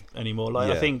much anymore. Like,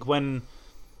 I think when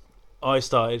I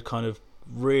started kind of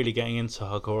really getting into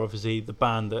hardcore, obviously the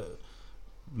band that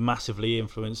massively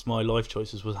influenced my life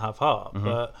choices was Have Heart,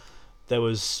 but there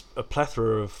was a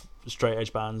plethora of straight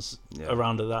edge bands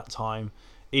around at that time,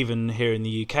 even here in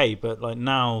the UK. But like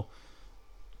now,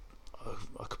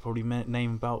 I could probably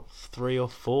name about 3 or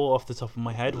 4 off the top of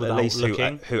my head without at least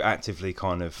looking. Who actively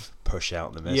kind of push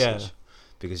out the message.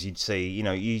 Because you'd see, you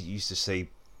used to see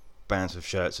bands with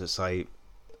shirts that say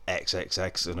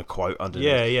XXX and a quote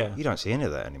underneath. Yeah. You don't see any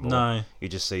of that anymore. No. You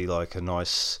just see like a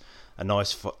nice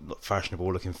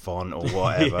fashionable looking font or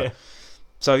whatever.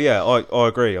 So yeah, I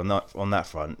agree on that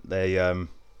front. They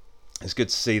it's good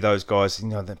to see those guys.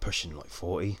 They're pushing like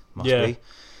 40, must be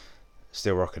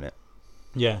still rocking it.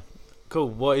 Yeah, cool.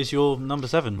 What is your number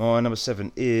 7? My number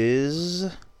 7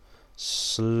 is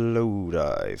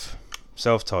Slowdive,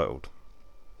 self-titled.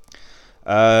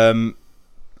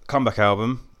 Comeback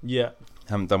album. Yeah.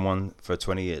 Haven't done one for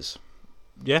 20 years.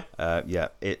 Yeah.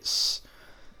 It's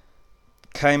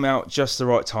came out just the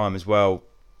right time as well.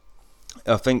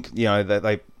 I think they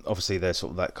obviously they're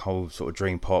sort of that whole sort of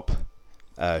dream pop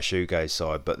shoegaze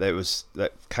side, but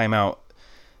that came out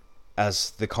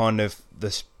as the kind of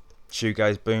the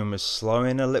shoegaze boom was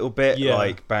slowing a little bit.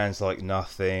 Like bands like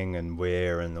Nothing and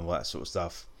Weir and all that sort of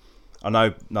stuff. I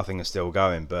know Nothing is still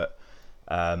going, but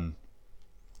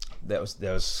there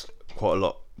was quite a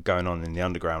lot going on in the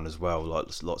underground as well, like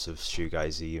lots of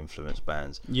shoegazy influenced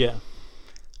bands. Yeah.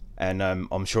 And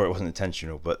I'm sure it wasn't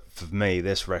intentional, but for me,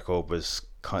 this record was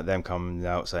kind of them coming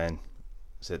out saying,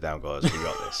 "Sit down, guys, we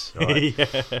got this." Right?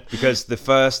 Because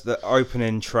the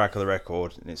opening track of the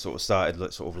record, and it sort of started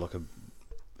like a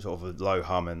low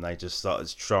hum, and they just started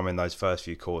strumming those first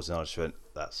few chords, and I just went,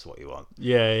 "That's what you want."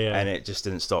 Yeah. And it just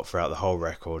didn't stop throughout the whole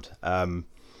record.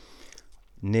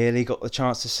 Nearly got the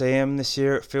chance to see him this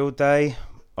year at Field Day.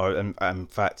 In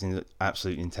fact,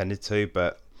 absolutely intended to,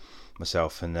 but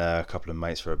myself and a couple of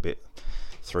mates were a bit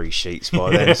 3 sheets by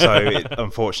then, so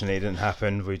unfortunately it didn't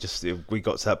happen. We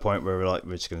got to that point where we're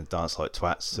just going to dance like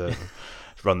twats to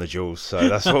run the jewels, so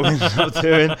that's what we ended up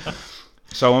doing.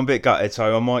 So I'm a bit gutted,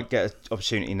 so I might get an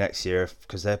opportunity next year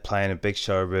because they're playing a big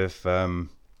show with The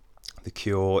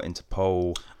Cure,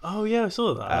 Interpol. Oh yeah, I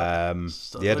saw that.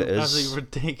 The Editors. That's a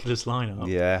ridiculous lineup.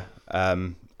 Yeah,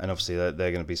 and obviously they're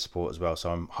going to be support as well,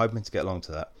 so I'm hoping to get along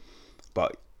to that.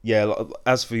 But yeah,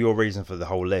 as for your reason for the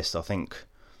whole list, I think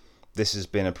this has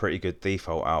been a pretty good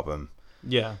default album.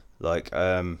 Yeah. Like,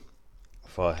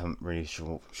 if I haven't really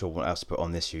sure what else to put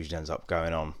on, this usually ends up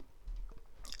going on.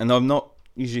 And I'm not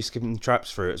usually skipping the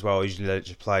traps through it as well. I usually let it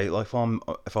just play. Like if I'm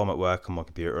at work on my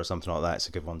computer or something like that, it's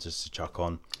a good one just to chuck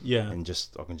on. Yeah. And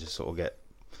I can just sort of get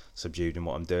subdued in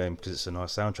what I'm doing because it's a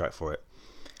nice soundtrack for it.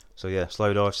 So yeah,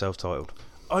 Slowdive, self-titled.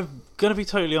 I'm gonna be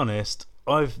totally honest.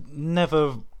 I've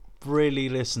never really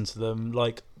listened to them.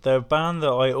 Like, they're a band that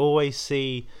I always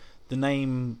see the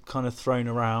name kind of thrown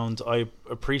around. I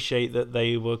appreciate that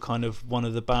they were kind of one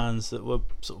of the bands that were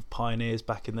sort of pioneers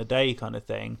back in the day kind of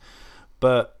thing,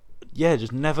 but yeah,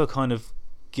 just never kind of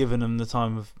given them the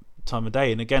time of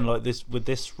day. And again, like with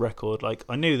this record, like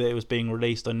I knew that it was being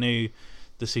released, I knew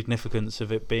the significance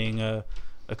of it being a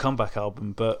comeback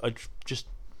album, but I just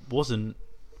wasn't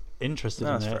interested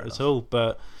in it at all.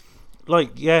 But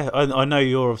like, yeah, I know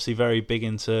you're obviously very big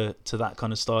into that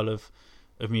kind of style of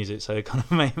music, so it kind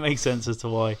of makes sense as to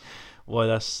why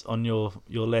that's on your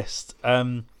list.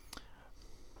 I'm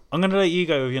going to let you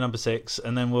go with your number 6,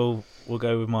 and then we'll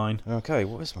go with mine. Okay,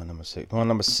 what is my number 6? My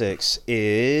number 6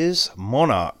 is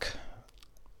Monarch! !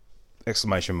 The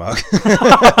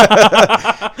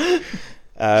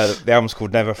album's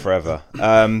called Never Forever.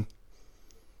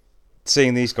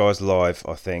 Seeing these guys live,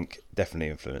 I think, definitely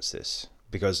influenced this.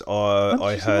 Because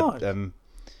I heard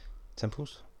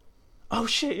Temples. Oh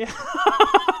shit! Yeah,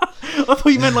 I thought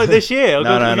you meant like this year.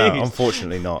 No,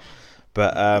 unfortunately not.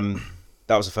 But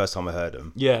that was the first time I heard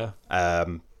them. Yeah.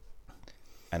 And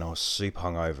I was super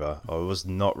hungover. I was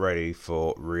not ready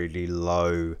for really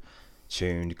low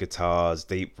tuned guitars,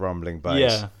 deep rumbling bass.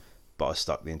 Yeah. But I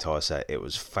stuck the entire set. It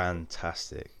was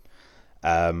fantastic.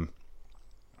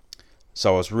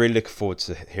 So I was really looking forward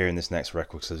to hearing this next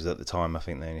record, because at the time I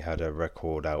think they only had a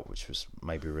record out which was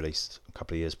maybe released a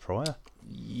couple of years prior.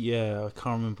 Yeah, I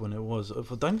can't remember when it was.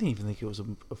 I don't even think it was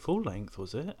a full length,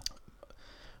 was it?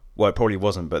 Well, it probably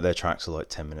wasn't, but their tracks are like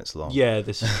 10 minutes long. Yeah,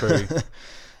 this is true.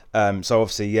 So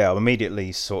obviously, yeah, I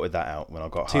immediately sorted that out when I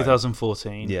got home.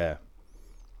 2014. Yeah.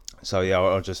 So yeah,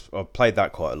 I played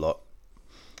that quite a lot,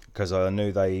 because I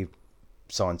knew they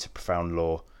signed to Profound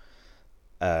Law.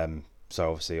 So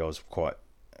obviously I was quite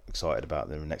excited about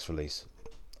the next release.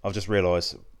 I've just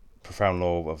realised Profound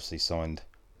Law obviously signed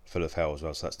Full of Hell as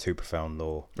well, so that's 2 Profound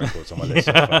Law records on my list.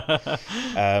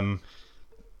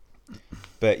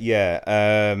 But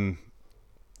yeah,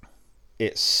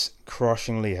 it's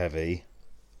crushingly heavy,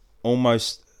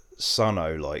 almost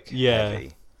Sono-like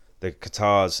heavy. The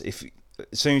guitars, as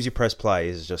soon as you press play,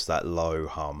 is just that low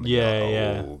hum.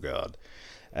 Oh god.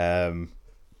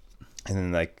 And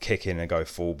then they kick in and go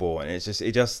full bore, and it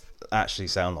just actually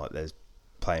sound like they're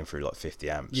playing through like 50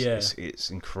 amps. Yeah.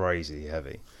 It's crazy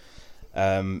heavy.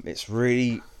 It's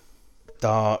really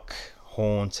dark,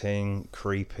 haunting,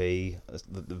 creepy.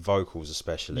 The vocals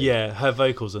especially. Yeah, her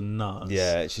vocals are nuts.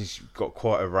 Yeah, she's got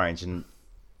quite a range and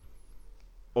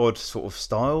odd sort of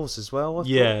styles as well. I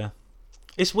thought.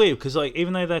 It's weird because like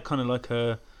even though they're kind of like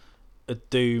a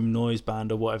doom noise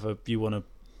band or whatever you want to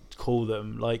call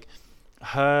them, like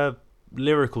her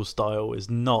lyrical style is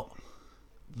not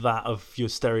that of your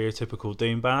stereotypical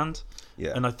doom band.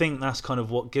 Yeah. And I think that's kind of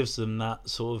what gives them that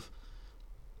sort of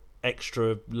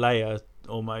extra layer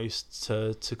almost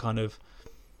to kind of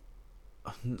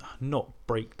not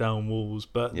break down walls,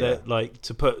 but they're like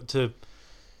to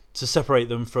separate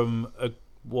them from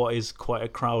what is quite a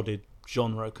crowded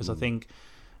genre, because I think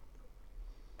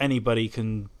anybody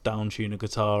can down tune a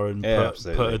guitar and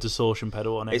put a distortion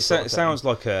pedal on it. It sounds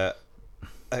like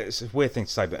it's a weird thing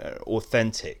to say, but an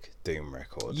authentic doom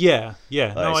record. Yeah.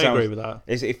 I agree with that.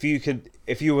 If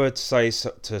you were to say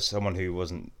to someone who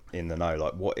wasn't in the know,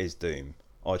 like, what is doom,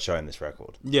 I'd show them this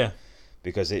record. Yeah,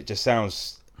 because it just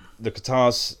sounds. The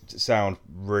guitars sound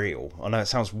real. I know it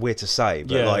sounds weird to say,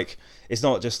 but like it's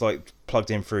not just like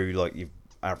plugged in through like your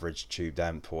average tube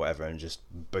amp or whatever and just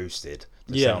boosted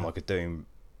to sound like a doom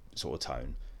sort of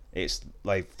tone. It's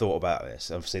they've thought about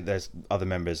this. Obviously, there's other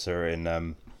members who are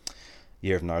in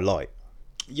Year of No Light.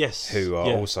 Yes, who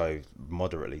are also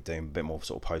moderately doom, a bit more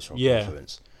sort of post-rock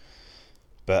influence.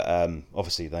 But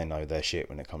obviously they know their shit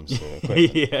when it comes to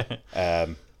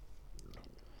equipment.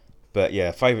 But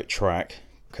yeah, favourite track,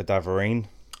 Cadaverine,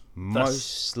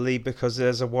 mostly because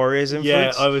there's a Warriors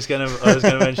influence. Yeah, I was gonna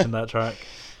mention that track.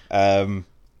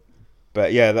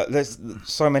 But yeah, there's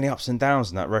so many ups and downs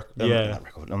in that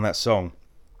record, on that song,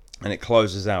 and it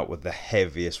closes out with the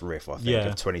heaviest riff I think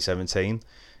of 2017.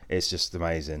 It's just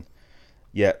amazing.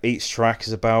 Yeah, each track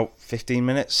is about 15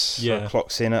 minutes. Yeah, so it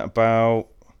clocks in at about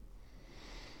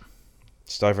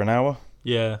just over an hour.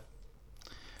 Yeah,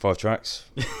 5 tracks.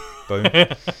 Boom.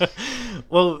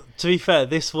 Well, to be fair,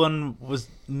 this one was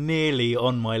nearly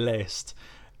on my list.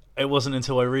 It wasn't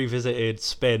until I revisited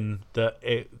Spin that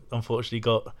it unfortunately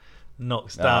got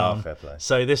knocked down. Fair play.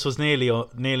 So this was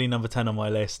nearly number 10 on my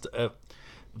list.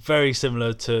 Very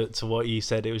similar to what you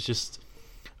said. It was just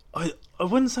I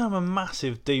wouldn't say I'm a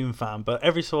massive Doom fan, but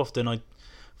every so often I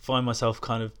find myself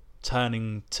kind of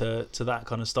turning to that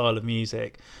kind of style of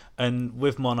music. And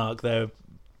with Monarch,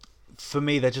 for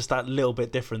me, they're just that little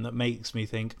bit different that makes me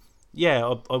think,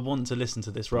 I want to listen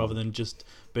to this rather than just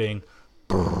being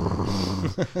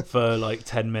for like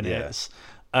 10 minutes.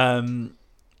 Cadaverine,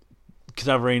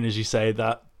 as you say,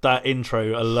 that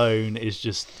intro alone is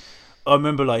just... I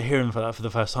remember like hearing that for the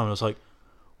first time and I was like,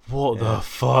 what the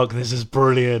fuck, this is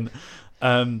brilliant.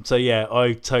 So yeah,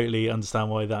 I totally understand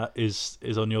why that is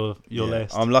on your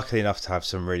list. I'm lucky enough to have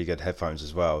some really good headphones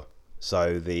as well,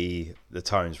 so the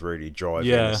tones really drive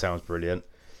in. It sounds brilliant.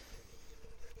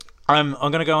 I'm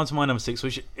going to go on to my number 6,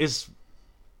 which is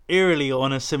eerily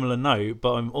on a similar note,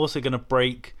 but I'm also going to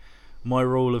break my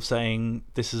rule of saying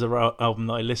this is an album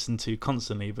that I listen to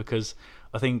constantly, because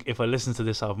I think if I listen to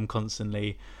this album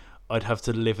constantly, I'd have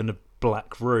to live in a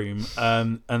black room,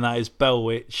 and that is Bell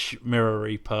Witch, Mirror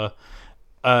Reaper.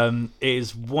 It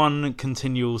is one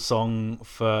continual song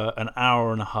for an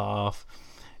hour and a half.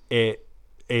 It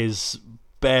is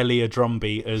barely a drum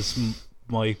beat, as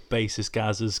my bassist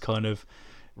Gaz has kind of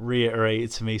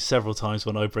reiterated to me several times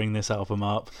when I bring this album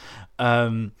up.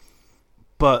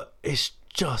 But it's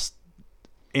just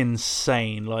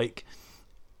insane. Like,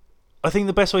 I think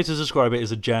the best way to describe it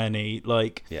is a journey.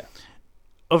 Like,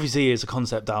 obviously it's a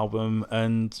concept album,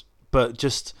 but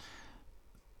just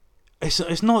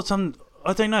it's not some.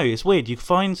 I don't know. It's weird. You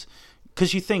find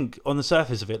because you think on the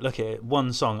surface of it, look at it,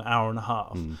 one song, hour and a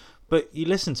half, but you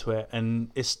listen to it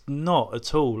and it's not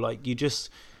at all. Like you just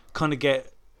kind of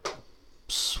get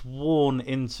sworn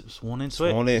into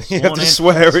it. You have to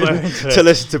swear into it to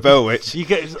listen to Bell Witch. You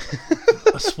get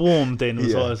swarmed in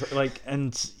as well. Like,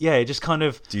 and yeah, it just kind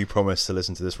of. Do you promise to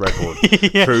listen to this record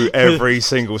through every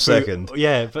single second?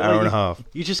 Yeah, but hour and a half.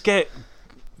 You just get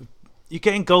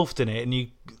engulfed in it, and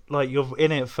you're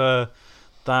in it for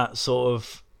that sort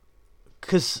of.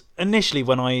 Because initially,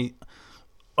 when I'd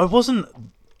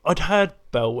heard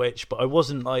Bell Witch, but I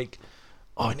wasn't like,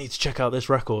 oh, I need to check out this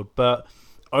record. But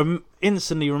I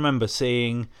instantly remember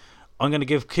seeing. I'm going to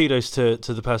give kudos to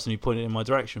the person who pointed in my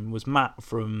direction. Was Matt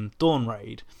from Dawn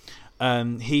Raid.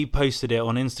 He posted it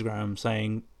on Instagram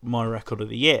saying my record of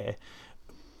the year,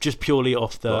 just purely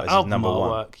off the album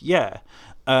artwork. Yeah.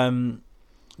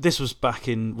 This was back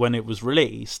in when it was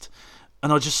released,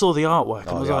 and I just saw the artwork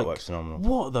and I was like, phenomenal.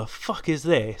 "What the fuck is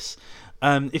this?"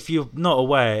 If you're not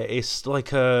aware, it's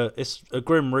like a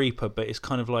Grim Reaper, but it's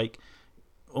kind of like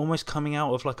almost coming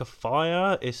out of like a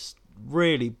fire. It's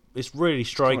really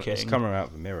striking. It's coming out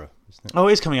of a mirror, isn't it? Oh,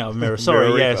 it is coming out of a mirror.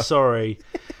 Sorry, Mirror sorry.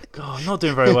 God, I'm not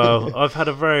doing very well. I've had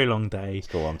a very long day. It's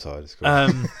cool. I'm tired. It's cool.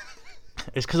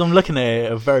 It's because I'm looking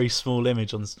at a very small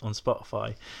image on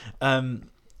Spotify.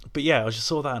 But yeah, I just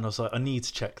saw that and I was like, I need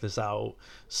to check this out.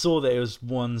 Saw that it was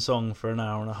one song for an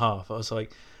hour and a half. I was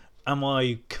like, am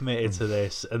I committed to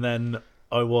this? And then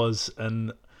I was,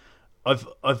 and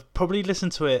I've probably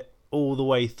listened to it all the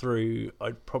way through.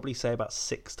 I'd probably say about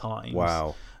 6 times.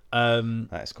 Wow.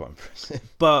 That's quite impressive.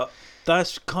 But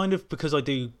that's kind of because I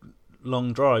do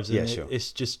long drives. And sure.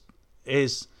 It's just I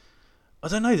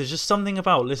don't know. There's just something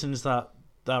about listening to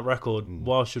that record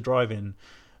whilst you're driving.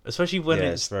 Especially when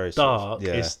it's very dark,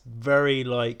 it's very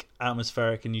like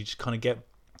atmospheric, and you just kind of get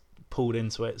pulled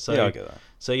into it. So I get that.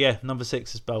 So yeah, number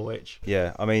 6 is Bell Witch.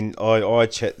 Yeah, I mean, I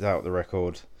checked out the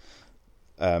record.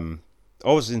 I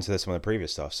was into some of the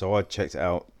previous stuff, so I checked it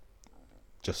out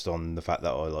just on the fact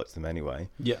that I liked them anyway.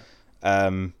 Yeah.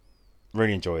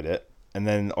 Really enjoyed it, and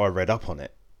then I read up on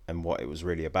it and what it was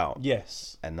really about.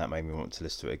 Yes. And that made me want to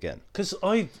listen to it again. Because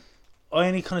I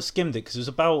only kind of skimmed it because it was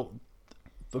about.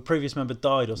 The previous member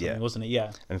died or something, wasn't it?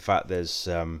 Yeah. In fact, there's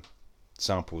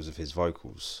samples of his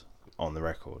vocals on the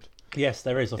record. Yes,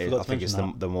 there is. I forgot to mention that. I think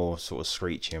it's the more sort of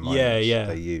screechy moments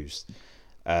they used.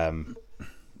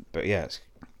 But yeah, it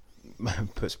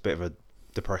puts a bit of a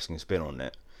depressing spin on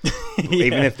it.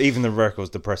 Even the record's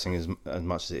depressing as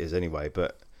much as it is anyway.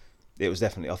 But it was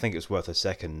definitely. I think it's worth a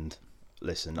second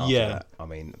listen after that. I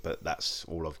mean, but that's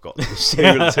all I've got. 2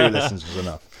 listens was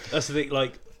enough. That's the thing.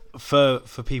 Like. For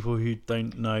people who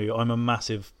don't know, I'm a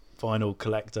massive vinyl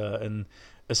collector, and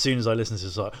as soon as I listen to it,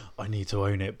 it's like, I need to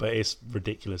own it, but it's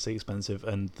ridiculously expensive,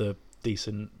 and the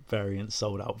decent variants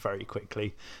sold out very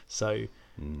quickly. So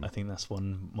I think that's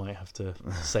one might have to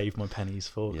save my pennies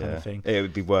for kind of thing. It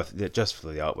would be worth it just for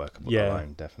the artwork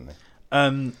alone, definitely.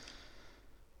 I'm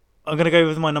going to go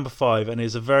with my number 5, and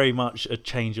it's very much a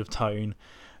change of tone,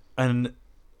 and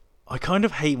I kind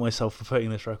of hate myself for putting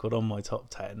this record on my top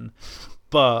 10.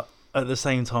 But at the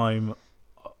same time,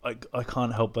 I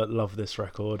can't help but love this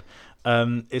record.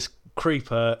 It's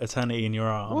Creeper, Eternity in Your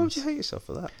Arms. Why would you hate yourself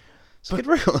for that? It's a good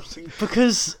record.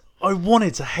 Because I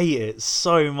wanted to hate it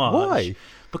so much. Why?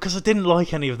 Because I didn't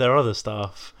like any of their other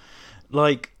stuff.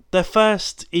 Like, their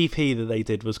first EP that they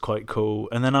did was quite cool.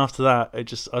 And then after that, it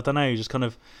just, I don't know, just kind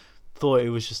of thought it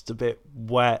was just a bit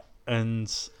wet.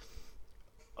 And,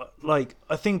 like,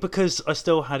 I think because I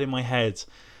still had in my head...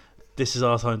 This is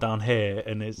Our Time Down Here,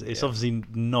 and it's obviously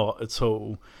not at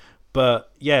all.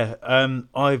 But yeah,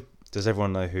 Does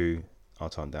everyone know who Our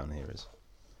Time Down Here is?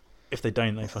 If they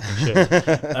don't, they fucking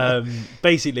should.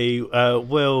 Basically,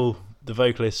 Will, the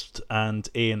vocalist, and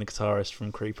Ian, the guitarist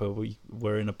from Creeper, we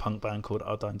were in a punk band called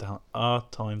Our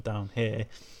Time Down Here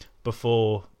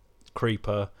before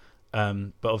Creeper.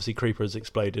 But obviously Creeper has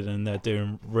exploded, and they're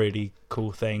doing really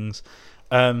cool things.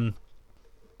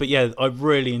 But yeah, I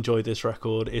really enjoyed this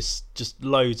record. It's just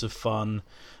loads of fun.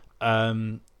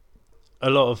 A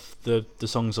lot of the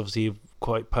songs obviously are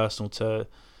quite personal to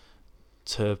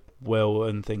Will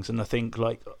and things. And I think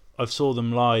like I saw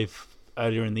them live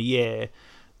earlier in the year,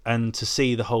 and to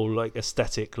see the whole like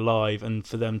aesthetic live, and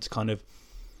for them to kind of,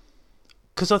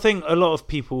 because I think a lot of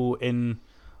people in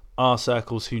our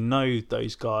circles who know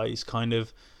those guys kind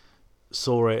of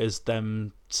saw it as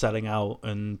them selling out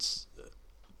and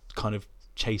kind of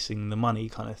chasing the money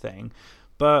kind of thing.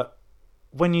 But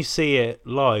when you see it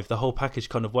live, the whole package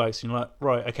kind of works, and you're like,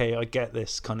 right, okay, I get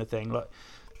this kind of thing. Like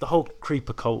the whole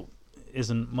Creeper cult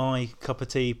isn't my cup of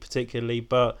tea particularly,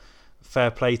 but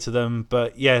fair play to them.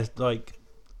 But yeah, like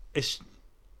it's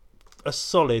a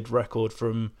solid record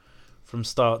from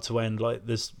start to end. Like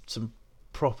there's some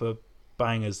proper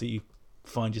bangers that you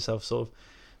find yourself sort of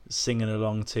singing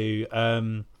along to.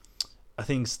 I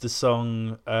think the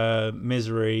song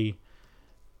 "Misery"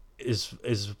 is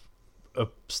a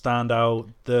standout.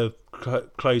 The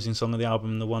closing song of the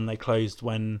album, the one they closed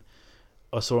when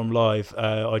I saw them live,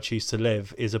 "I Choose to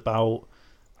Live," is about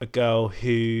a girl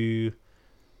who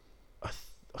I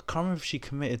can't remember if she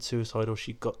committed suicide or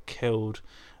she got killed,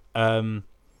 but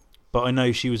I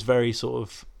know she was very sort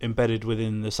of embedded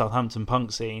within the Southampton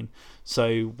punk scene.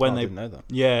 So when I didn't know that.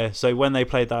 Yeah, so when they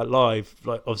played that live,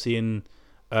 like obviously in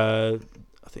I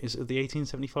think it's the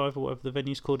 1875 or whatever the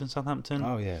venue's called in Southampton.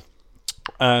 Oh yeah.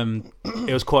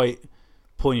 It was quite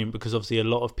poignant because obviously a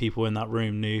lot of people in that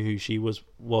room knew who she was.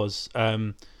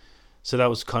 So that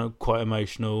was kind of quite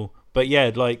emotional. But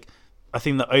yeah, like I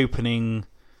think the opening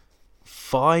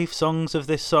 5 songs of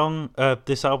this album,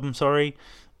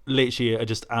 literally are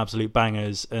just absolute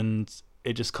bangers, and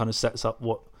it just kind of sets up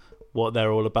what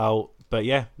they're all about. But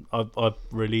yeah, I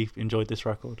really enjoyed this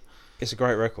record. It's a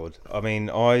great record. I mean,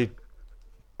 I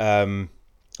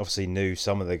obviously knew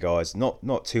some of the guys,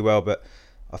 not too well, but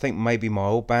I think maybe my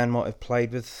old band might have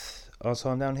played with Our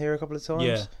Time Down Here a couple of times,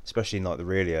 Yeah. especially in like the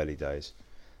really early days.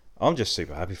 I'm just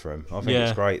super happy for him. I think Yeah.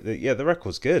 it's great. The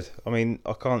record's good. I mean,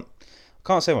 I can't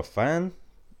say I'm a fan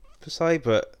per se,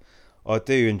 but I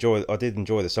did enjoy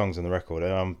the songs on the record,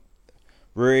 and I'm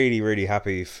really, really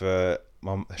happy for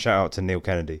shout out to Neil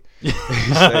Kennedy,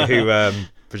 who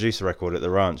produced the record at the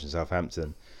Ranch in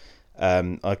Southampton.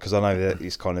 Because I know that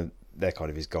they're kind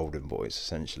of his golden boys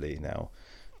essentially now.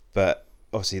 But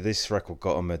obviously, this record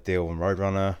got him a deal on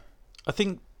Roadrunner. I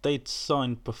think they'd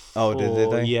signed before. Oh, did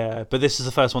they? Yeah, but this is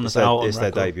the first one that's It's out on It's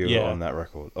record. their debut Yeah. on that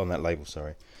record, on that label.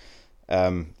 Sorry.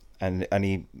 And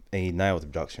he nailed the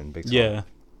production big time. Yeah.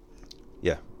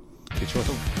 Yeah. Good choice.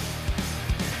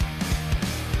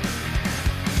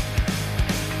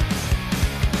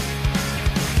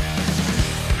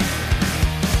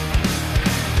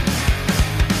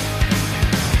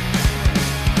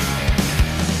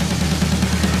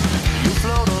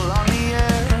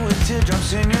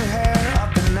 In your hair,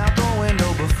 up and out the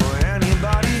window before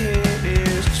anybody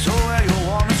hears. So where your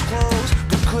warm is closed,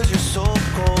 because you're so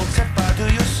cold. Set fire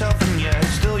to yourself and yet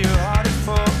still your heart is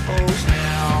froze.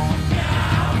 Now, I'm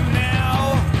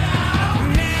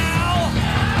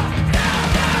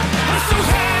so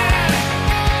sad.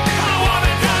 I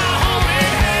wanna die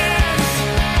holding hands,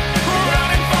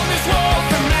 running from this world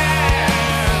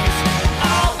commands.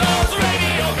 All those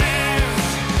radio bands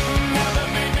never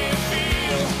made me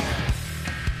feel.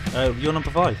 You're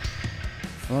number 5.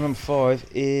 My number 5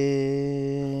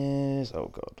 is... Oh,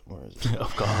 God. Where is it?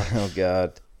 Oh, God. Oh,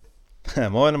 God.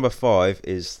 My number 5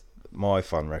 is my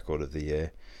fun record of the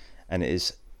year, and it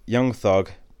is Young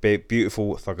Thug,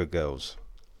 Beautiful Thugger Girls.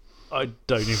 I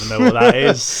don't even know what that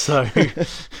is, so...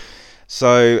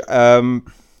 So,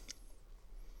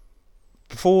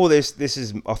 before this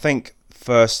is, I think,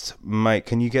 first, mate,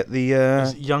 can you get the...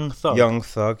 Is it Young Thug? Young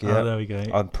Thug, yeah. Oh, there we go.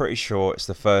 I'm pretty sure it's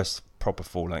the first proper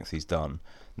full length he's done.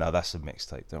 No, that's a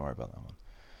mixtape. Don't worry about that one.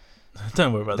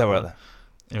 Don't worry about Don't that. worry about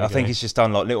Here that. we I think go. he's just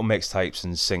done like little mixtapes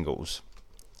and singles,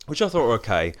 which I thought were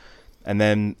okay. And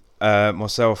then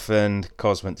myself and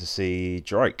Cos went to see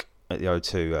Drake at the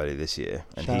O2 earlier this year.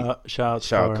 And Shout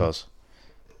shout out out Cos.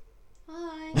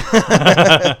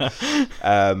 Hi.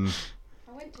 I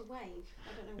went to wave. I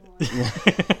don't know why.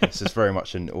 This is very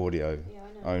much an audio Yeah,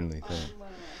 I know. only thing. I'm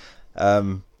well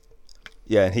aware.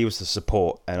 Yeah, and he was the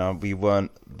support, and we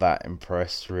weren't that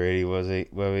impressed, really, was he?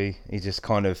 Were we? He just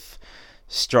kind of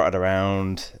strutted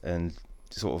around and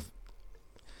sort of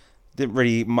didn't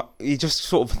really. He just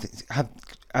sort of had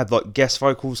like guest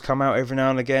vocals come out every now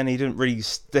and again. He didn't really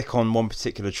stick on one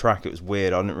particular track. It was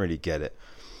weird. I didn't really get it.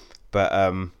 But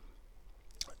and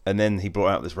then he brought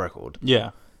out this record, Yeah.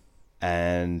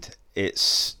 and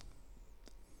it's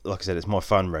like I said, it's my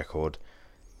fun record.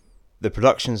 The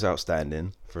production's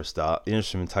outstanding for a start. The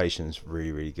instrumentation's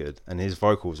really, really good, and his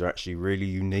vocals are actually really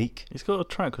unique He's got a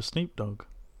track with Snoop Dogg.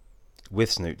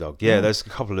 with Snoop Dogg. Yeah, Yeah. there's a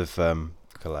couple of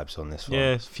collabs on this one.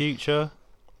 Yeah, Future.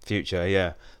 Future.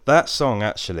 Yeah, that song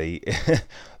actually,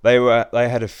 they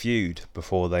had a feud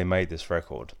before they made this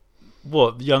record.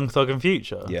 What, Young Thug and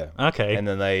Future? Yeah. Okay. And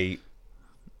then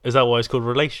Is that why it's called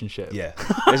Relationship? yeah,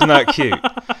 isn't that cute?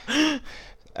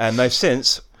 And they've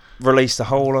since released a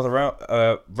whole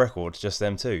other record, just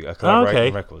them two, a collaborating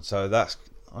okay. record. So I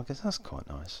guess that's quite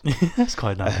nice. That's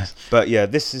quite nice. But yeah,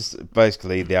 this is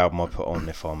basically the album I put on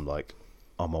if I'm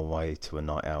on my way to a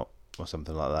night out or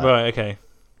something like that. Right. Okay.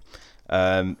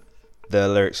 The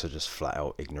lyrics are just flat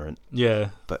out ignorant,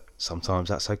 Yeah. but sometimes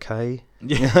that's okay.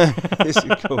 Yeah. This is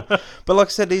cool. But like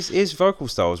I said, his vocal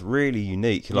style is really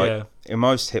unique. Like Yeah. in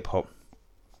most hip hop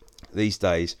these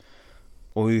days,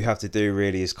 all you have to do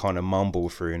really is kind of mumble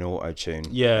through an auto tune,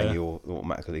 Yeah. and you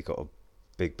automatically got a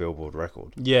big Billboard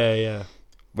record. Yeah. Yeah.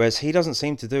 Whereas he doesn't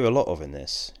seem to do a lot of in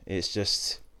this. It's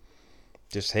just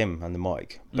him and the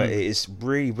mic, but it is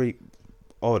really, really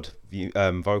odd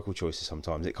vocal choices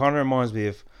sometimes. It kind of reminds me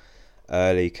of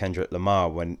early Kendrick Lamar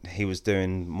when he was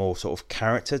doing more sort of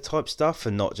character type stuff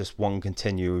and not just one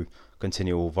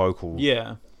continual vocal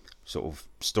Yeah. sort of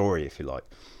story, if you like.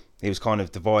 He was kind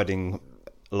of dividing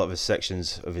a lot of his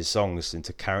sections of his songs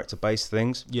into character based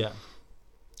things. Yeah.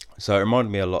 So it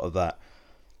reminded me a lot of that.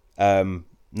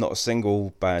 Not a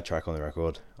single bad track on the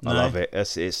record. I No. love it.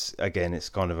 It's again, it's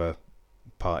kind of a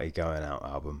party going out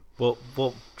album. What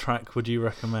track would you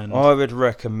recommend? I would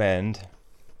recommend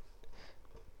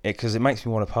it because it makes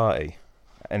me want to party,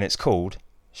 and it's called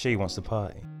 "She Wants to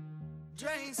Party."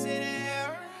 Drinks in the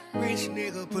air. Rich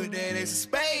nigga put that as a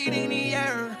spade in the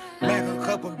air. Back a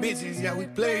couple bitches, yeah, we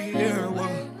play there.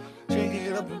 One. Drink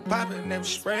it up and pop it, them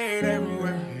sprayed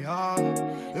everywhere. Yeah.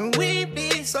 And we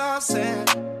be so sad.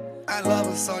 I love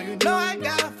her, so you know I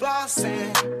got a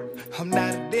flossing. I'm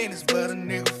not a dentist, but a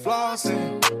nigga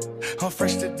flossing. I'm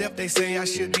fresh to death, they say I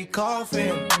should be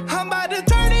coughing. I'm about to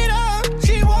turn it up.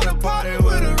 She wanna party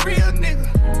with a real nigga.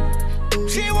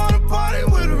 She wanna party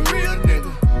with a real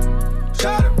nigga.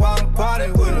 Shawty wanna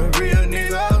party with a real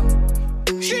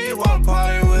nigga. She wanna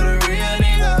party with a real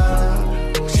nigga.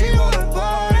 She wanna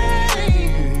party.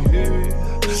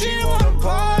 She wanna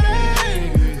party.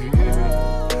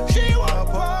 She wanna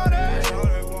party.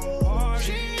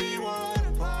 She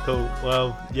wanna party. Cool. Well,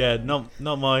 yeah,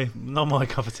 not my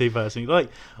cup of tea personally. Like,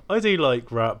 I do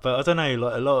like rap, but I don't know.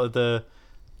 Like a lot of the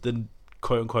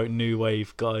quote unquote new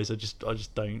wave guys, I just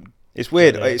don't. It's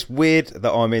weird. Yeah. It's weird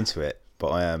that I'm into it, but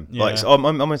I am. Yeah. Like so I'm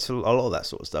into a lot of that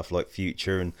sort of stuff, like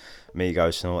Future and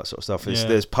Migos and all that sort of stuff. Yeah.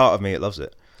 There's part of me that loves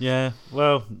it. Yeah.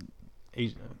 Well,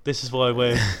 this is why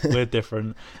we're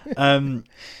different. I'm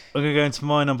gonna go into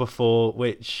my number 4,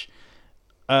 which,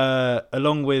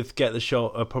 along with Get the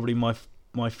Shot, are probably my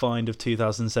find of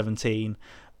 2017.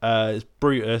 It's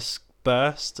Brutus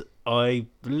Burst. I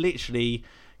literally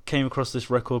came across this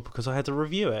record because I had to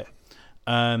review it.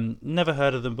 Never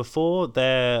heard of them before.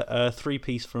 They're a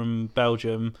 3-piece from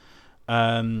Belgium,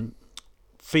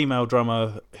 female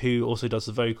drummer who also does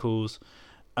the vocals,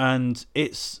 and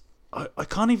it's I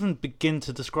can't even begin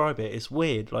to describe it. It's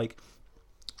weird. Like,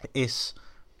 it's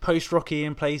post-rocky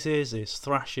in places, it's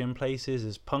thrash in places,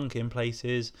 it's punk in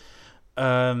places.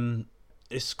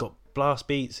 It's got blast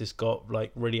beats, it's got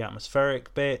like really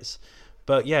atmospheric bits.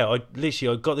 But yeah, I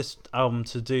got this album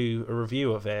to do a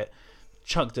review of it,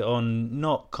 chucked it on,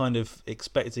 not kind of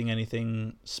expecting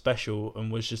anything special,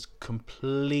 and was just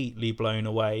completely blown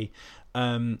away.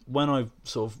 When I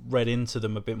sort of read into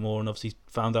them a bit more and obviously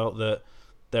found out that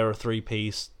they're a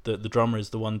 3-piece, that the drummer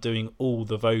is the one doing all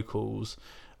the vocals,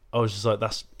 I was just like,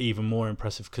 that's even more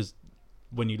impressive, because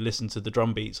when you listen to the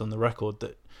drum beats on the record,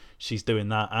 that she's doing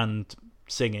that and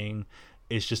singing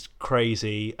is just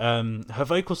crazy. Her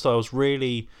vocal style is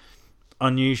really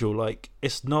unusual. Like,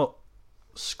 it's not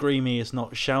screamy, it's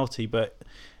not shouty, but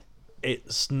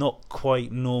it's not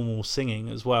quite normal singing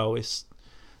as well.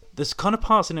 There's kind of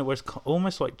parts in it where it's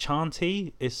almost like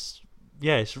chanty. It's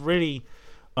really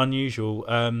unusual.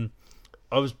 I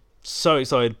was so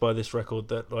excited by this record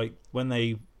that, like, when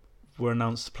they were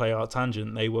announced to play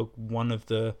Arctangent, they were one of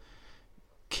the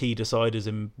key deciders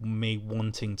in me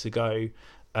wanting to go,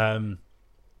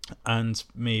 and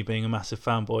me being a massive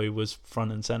fanboy was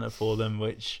front and center for them,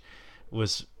 which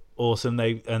was awesome.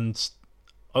 And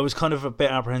I was kind of a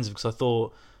bit apprehensive because I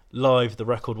thought live the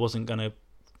record wasn't going to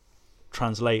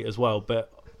translate as well,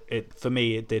 but for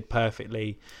me it did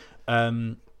perfectly.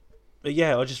 But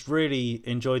yeah, I just really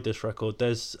enjoyed this record.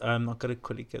 There's I've got to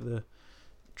quickly get the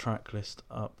track list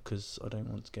up because I don't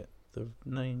want to get the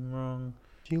name wrong.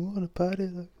 Do you want to party?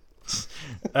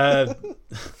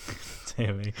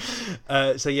 Dear me.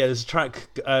 So yeah, there's a track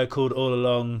called All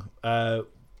Along,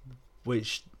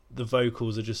 which the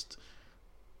vocals are just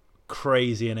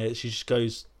crazy in it. She just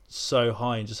goes so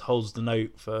high and just holds the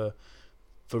note for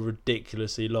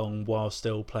ridiculously long while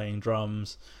still playing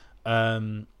drums.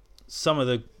 Some of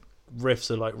the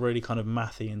riffs are like really kind of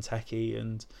mathy and techy,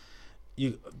 and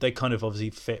they kind of obviously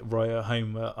fit right at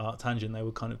home at Arctangent. They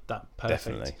were kind of that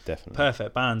perfect, definitely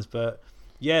perfect bands. But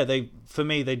yeah, they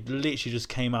literally just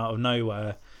came out of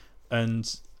nowhere,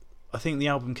 and I think the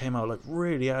album came out like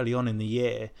really early on in the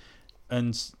year,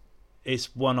 and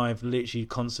it's one I've literally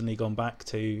constantly gone back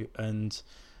to, and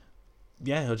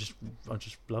yeah, I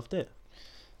just loved it.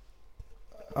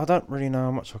 I don't really know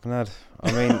how much I can add.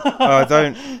 I mean, I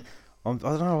don't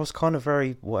know. I was kind of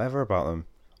very whatever about them.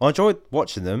 I enjoyed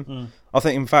watching them. I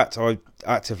think, in fact, I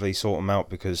actively sought them out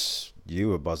because you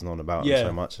were buzzing on about them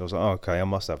so much. I was like, oh, okay, I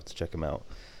must have to check them out.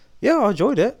 Yeah, I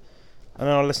enjoyed it. And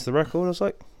then I listened to the record. I was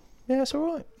like, yeah, it's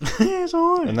all right. Yeah, it's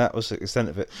all right. And that was the extent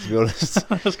of it, to be honest.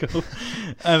 That's cool.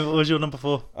 What was your number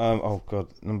 4? Oh, God.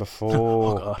 Number 4.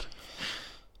 Oh, God.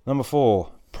 Number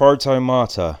 4. Proto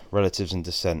Martyr, Relatives in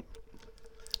Descent.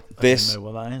 I don't know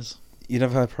what that is. You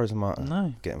never heard Proto Martyr?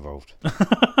 No. Get involved.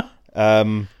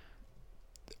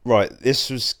 Right,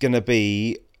 this was going to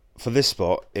be, for this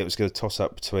spot, it was going to toss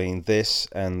up between this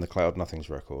and the Cloud Nothings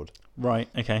record. Right,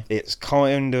 okay. It's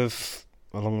kind of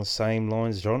along the same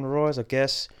lines, genre-wise, I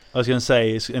guess. I was going to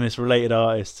say, it's related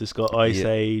artists. It's got Ice Yeah.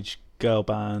 Age, girl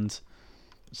band.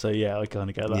 So, yeah, I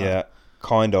kind of get that. Yeah,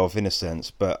 kind of, in a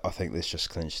sense, but I think this just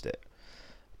clinched it.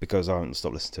 Because I haven't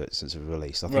stopped listening to it since it was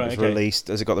released. I think it was released,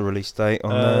 has it got the release date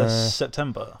on there?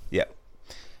 September. Yeah.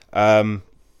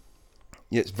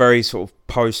 Yeah, it's very sort of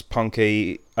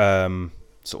post-punky,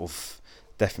 sort of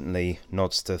definitely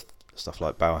nods to stuff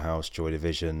like Bauhaus, Joy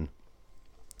Division.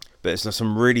 But it's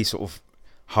some really sort of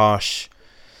harsh,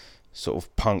 sort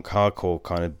of punk hardcore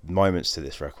kind of moments to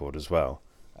this record as well.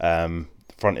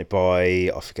 Fronted by,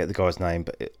 I forget the guy's name,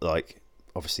 but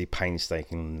obviously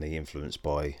painstakingly influenced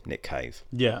by Nick Cave.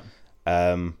 Yeah.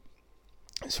 Some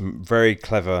very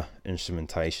clever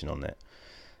instrumentation on it.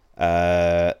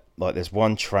 Like there's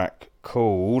one track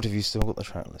called, have you still got the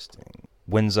track listing?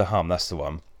 Windsor Hum, that's the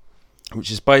one.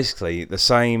 Which is basically the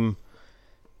same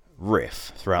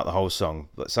riff throughout the whole song.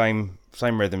 But same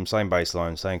rhythm, same bass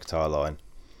line, same guitar line.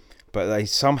 But they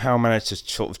somehow managed to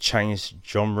sort of change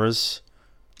genres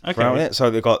around it.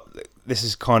 So they've got, this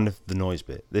is kind of the noise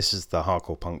bit. This is the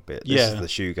hardcore punk bit. This is the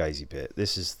shoegazy bit.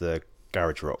 This is the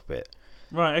garage rock bit.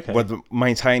 Right, okay. But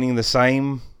maintaining the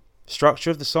same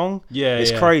structure of the song. Yeah,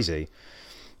 it's crazy.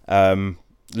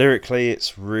 Lyrically,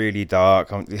 it's really dark.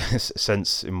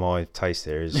 Sense in my taste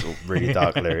here is really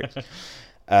dark lyrics.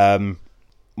 One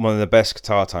of the best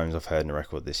guitar tones I've heard in a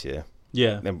record this year.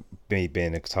 Yeah. And me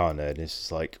being a guitar nerd, it's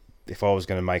just like, if I was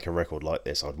going to make a record like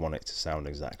this, I'd want it to sound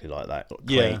exactly like that.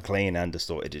 Clean and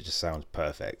distorted. It just sounds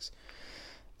perfect.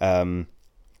 I'm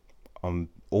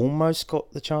almost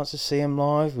got the chance to see him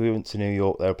live. We went to New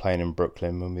York. They were playing in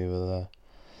Brooklyn when we were there.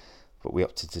 But we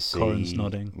opted to see... Corin's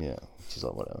nodding. Yeah, she's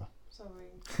like, whatever.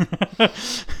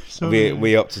 Sorry.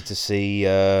 We opted to see...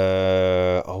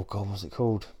 oh, God, what's it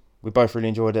called? We both really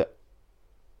enjoyed it.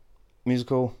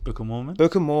 Musical? Book of Mormon?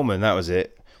 Book of Mormon, that was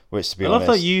it. Which, to be I honest...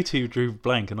 love that you two drew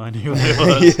blank and I knew what it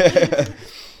was. Yeah.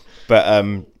 But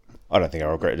I don't think I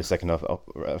regretted a second of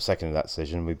that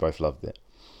decision. We both loved it.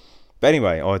 But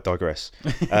anyway, I digress.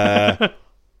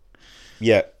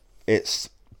 Yeah, it's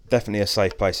definitely a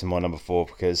safe place in my number 4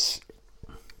 because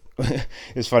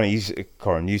it's funny.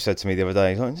 Corin, you said to me the other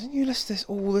day, like, "Didn't you listen to this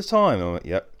all the time?" I'm like,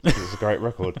 "Yep, it's a great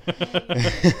record."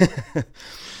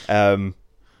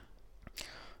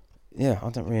 Yeah, I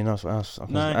don't really know what else I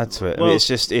can add to it. Well, I mean, it's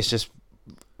just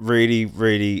really,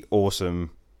 really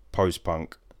awesome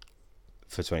post-punk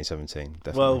for 2017.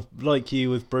 Definitely. Well, like you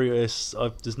with Brutus,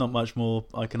 there's not much more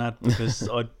I can add because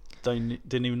I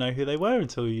didn't even know who they were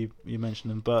until you mentioned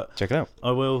them. But check it out.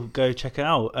 I will go check it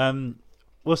out.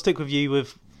 We'll stick with you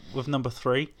with number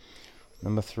 3.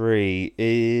 Number 3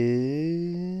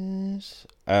 is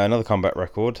another comeback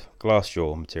record,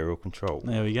 Glassjaw, Material Control.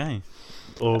 There we go.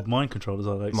 Or Mind Control, as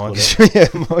I like to call Mind it. Yeah,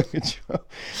 Mind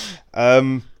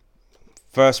Control.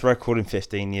 First record in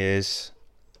 15 years.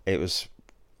 It was...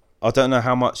 I don't know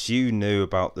how much you knew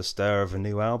about the stir of a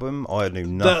new album. I knew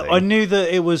nothing. I knew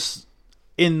that it was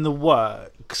in the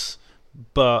works,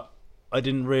 but I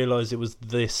didn't realise it was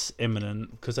this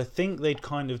imminent because I think they'd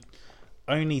kind of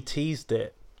only teased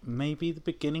it maybe the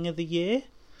beginning of the year.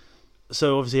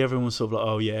 So obviously everyone was sort of like,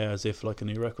 oh yeah, as if like a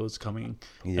new record's coming.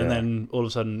 Yeah. And then all of a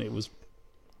sudden it was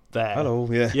there. Hello,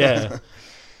 yeah. Yeah.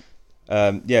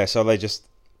 Yeah, so they just...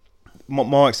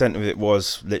 My extent of it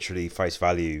was literally face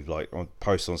value, like on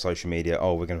posts on social media,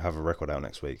 oh, we're going to have a record out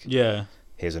next week. Yeah.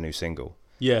 Here's a new single.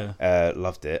 Yeah.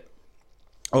 Loved it.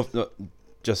 Oh, look,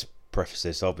 just preface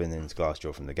this, I've been into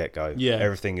Glassjaw from the get-go. Yeah.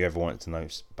 Everything you ever wanted to know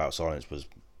about Silence was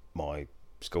my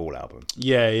school album.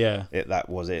 Yeah, yeah. That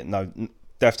was it. No,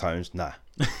 Deftones, nah.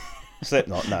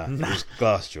 Slipknot, nah. It was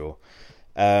Glassjaw.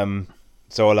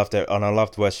 So I loved it, and I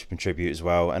loved Worship and Tribute as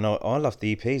well, and I loved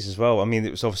the EPs as well. I mean,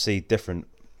 it was obviously different.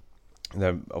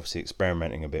 They're obviously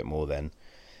experimenting a bit more then.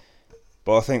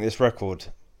 But I think this record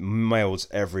melds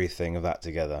everything of that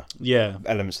together. Yeah.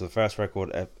 Elements of the first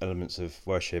record, elements of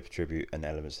Worship, Tribute, and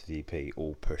elements of the EP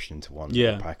all pushed into one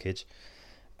Yeah. little package.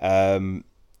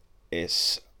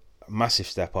 It's a massive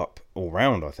step up all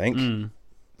round, I think.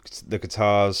 The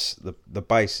guitars, the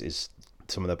bass is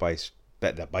some of the bass,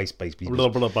 Blah,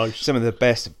 blah, blah. some of the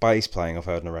best bass playing I've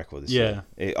heard on a record this Yeah.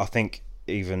 year. I think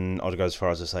even I'd go as far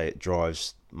as to say it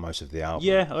drives most of the album.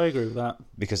 Yeah, I agree with that.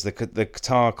 Because the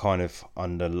guitar kind of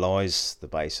underlies the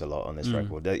bass a lot on this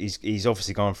record. He's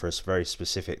obviously gone for a very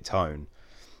specific tone,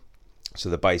 so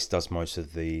the bass does most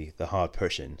of the hard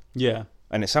pushing, Yeah.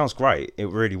 and it sounds great. It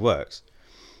really works.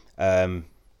 Do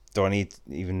I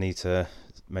even need to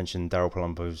mention Daryl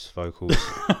Palumbo's vocals?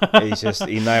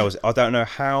 He nails it. I don't know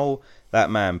how that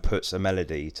man puts a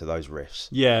melody to those riffs.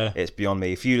 Yeah. It's beyond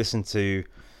me. If you listen to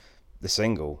the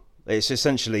single, it's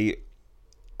essentially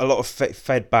a lot of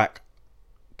fed back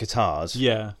guitars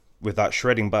Yeah. with that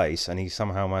shredding bass, and he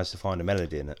somehow managed to find a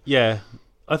melody in it. Yeah.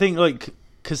 I think, like,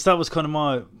 because that was kind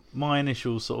of my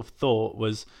initial sort of thought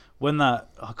was when that,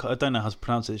 I don't know how to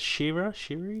pronounce it,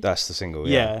 Shiri? That's the single.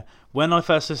 Yeah. When I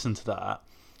first listened to that,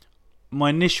 my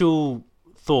initial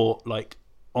thought, like,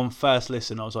 on first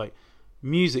listen, I was like,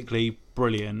 musically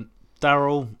brilliant.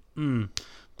 Daryl,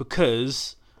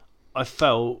 because I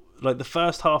felt like the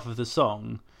first half of the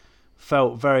song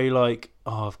felt very like,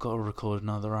 oh, I've got to record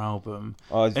another album.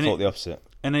 I And thought the opposite.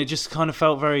 And it just kind of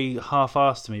felt very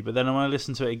half-assed to me. But then when I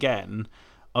listened to it again,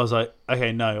 I was like,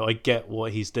 okay, no, I get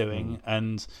what he's doing.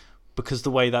 And because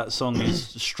the way that song is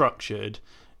structured,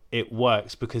 it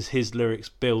works because his lyrics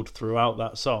build throughout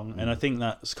that song. And I think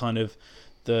that's kind of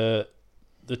the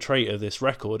trait of this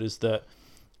record, is that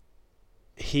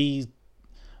he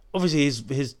obviously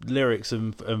his lyrics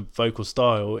and vocal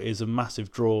style is a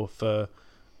massive draw for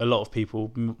a lot of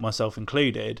people, myself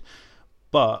included.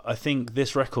 But I think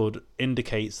this record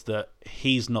indicates that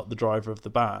he's not the driver of the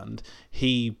band.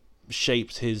 He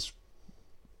shapes his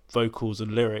vocals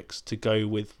and lyrics to go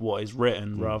with what is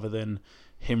written rather than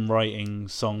him writing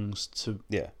songs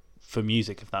for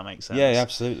music, if that makes sense. Yeah,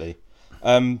 absolutely.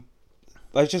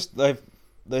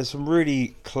 There's some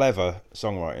really clever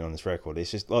songwriting on this record. It's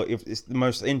just like it's the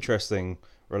most interesting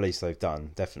release they've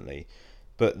done, definitely.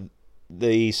 But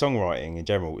the songwriting in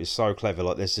general is so clever.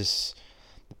 Like there's this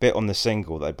bit on the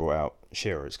single they brought out,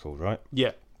 Shearer it's called, right?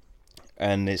 Yeah.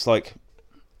 And it's like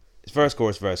it's verse,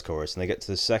 chorus, and they get to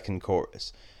the second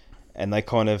chorus, and they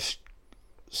kind of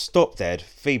stop dead,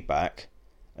 feedback,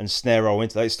 and snare roll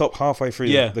into. They stop halfway through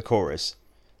the chorus.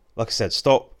 Like I said,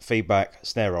 stop, feedback,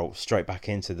 snare roll, straight back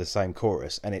into the same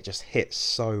chorus, and it just hits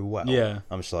so well. Yeah.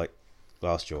 I'm just like,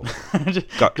 Glassjaw.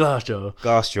 Glassjaw.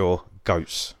 Glassjaw,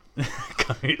 goats.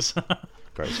 Goats.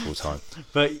 Greatest of all time.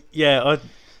 But yeah,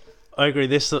 I agree.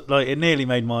 This, like, it nearly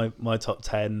made my top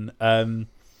 10. I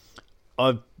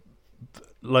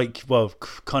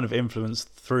kind of influenced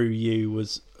through you,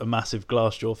 was a massive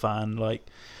Glassjaw fan. Like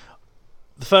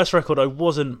the first record I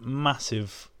wasn't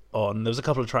massive on. There was a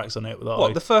couple of tracks on it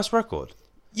that the first record?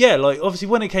 yeah, like obviously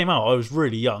when it came out I was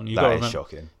really young. That is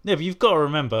shocking. Yeah, but you've got to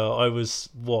remember I was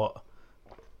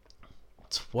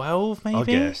 12 maybe? I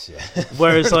guess, yeah.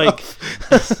 Whereas like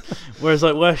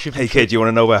Worship. Hey kid, you want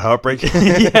to know about heartbreak?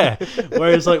 Yeah.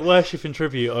 Whereas like Worship and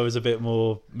Tribute, I was a bit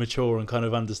more mature and kind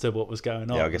of understood what was going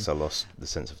on. Yeah, I guess I lost the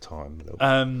sense of time a little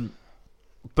bit.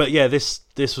 But yeah, this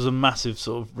was a massive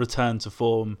sort of return to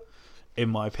form, in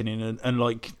my opinion. And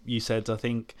like you said, I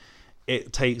think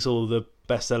it takes all the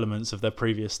best elements of their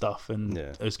previous stuff and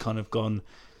has kind of gone,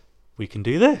 we can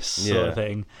do this sort of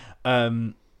thing.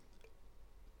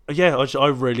 Yeah, I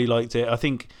really liked it. I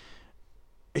think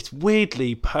it's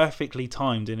weirdly perfectly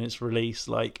timed in its release,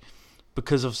 like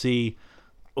because obviously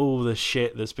all the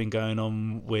shit that's been going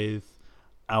on with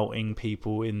outing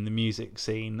people in the music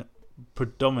scene,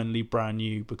 predominantly Brand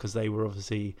New, because they were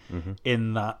obviously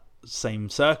in that same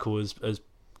circle as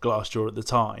Glassjaw at the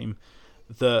time,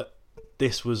 that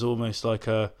this was almost like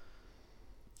kind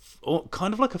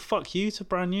of like a fuck you to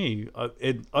Brand New.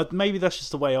 Maybe that's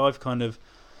just the way I've kind of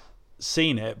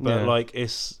seen it, but like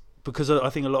it's because I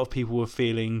think a lot of people were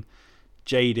feeling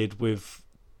jaded with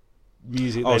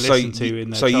music they listened to in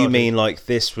their so childhood. You mean like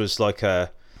this was like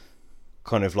a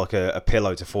kind of like a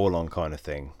pillow to fall on kind of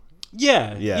thing?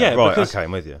 Yeah, right, because, okay,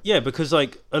 I'm with you. Yeah, because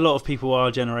like a lot of people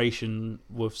our generation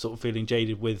were sort of feeling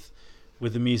jaded with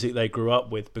the music they grew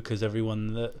up with, because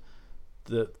everyone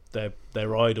that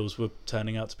their idols were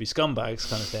turning out to be scumbags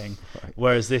kind of thing. Right.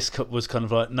 Whereas this was kind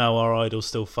of like, no, our idols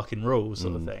still fucking rule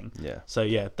sort of thing. Yeah. So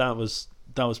yeah, that was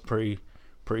pretty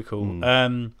cool.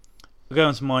 We'll go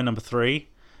on to my number 3,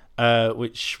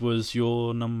 which was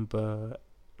your number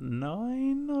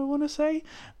 9, I want to say.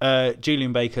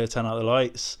 Julian Baker, Turn Out the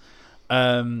Lights.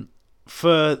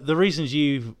 For the reasons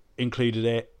you've included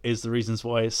it is the reasons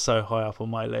why it's so high up on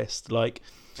my list. Like,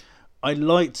 I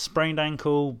liked Sprained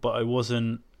Ankle, but I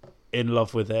wasn't in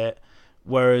love with it.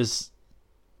 Whereas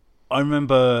I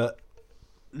remember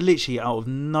literally out of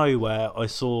nowhere, I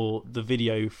saw the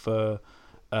video for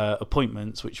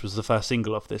Appointments, which was the first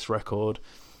single off this record,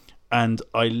 and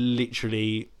I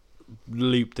literally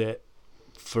looped it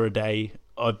for a day.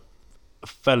 I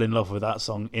fell in love with that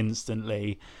song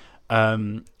instantly,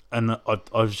 and I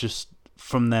was just,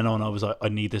 from then on, I was like, I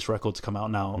need this record to come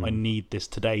out now. I need this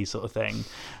today, sort of thing.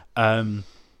 And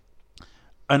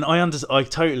I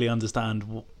totally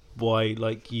understand why,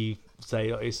 like you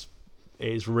say, it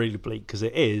is really bleak, because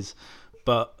it is,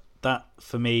 but that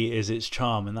for me is its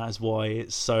charm, and that's why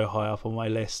it's so high up on my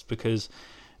list, because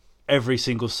every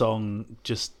single song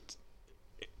just,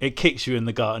 it kicks you in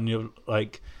the gut and you're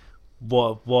like,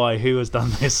 what, why, who has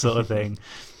done this, sort of thing.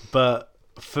 But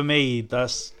for me,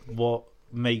 that's what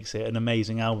makes it an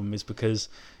amazing album, is because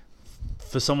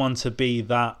for someone to be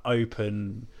that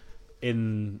open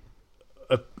in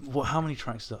how many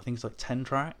tracks is it? I think it's like 10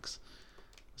 tracks,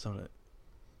 something like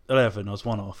 11. I was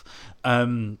one off,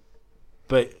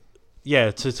 but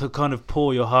yeah, to kind of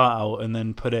pour your heart out and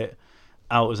then put it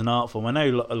out as an art form. I know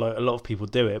like a lot of people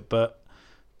do it, but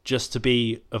just to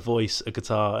be a voice, a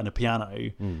guitar, and a piano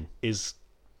is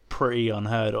pretty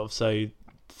unheard of. So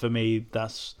for me,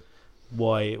 that's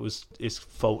why it's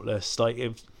faultless. Like,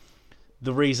 if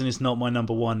the reason it's not my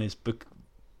number one is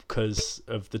because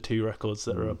of the 2 records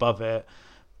that are above it,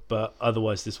 but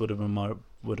otherwise this would have been my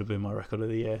record of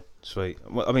the year. Sweet.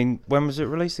 Well, I mean, when was it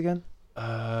released again?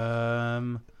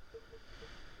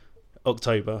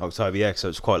 October, yeah, so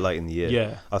it's quite late in the year.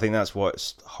 Yeah. I think that's why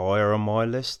it's higher on my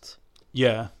list,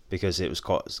 Yeah. because it was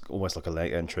quite almost like a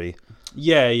late entry.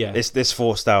 Yeah. This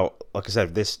forced out, like I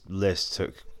said, this list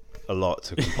took a lot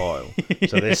to compile.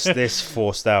 So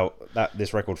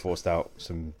this record forced out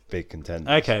some big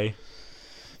contenders. Okay.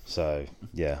 So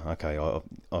yeah, okay,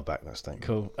 I'll back that statement.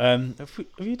 Cool. Have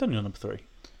you done your number 3?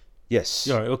 Yes.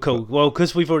 All right. Well, cool. Well,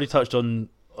 because we've already touched on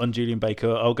Julian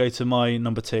Baker, I'll go to my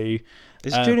number 2.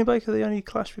 Is Julian Baker the only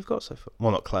Clash we've got so far?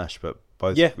 Well, not Clash, but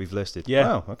both we've listed. Yeah.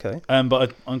 Wow, okay.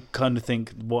 But I kind of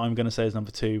think what I'm going to say is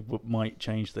number 2 might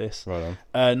change this. Right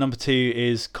on. Number 2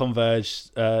 is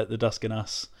Converge, The Dusk in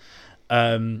Us.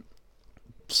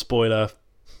 Spoiler,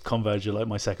 Converge are like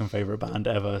my second favourite band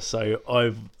ever,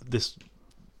 so this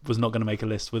was not going to make a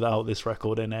list without this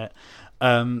record in it.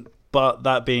 But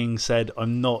that being said,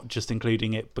 I'm not just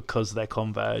including it because they're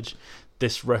Converge.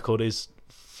 This record is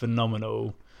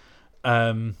phenomenal.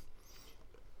 And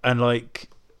like,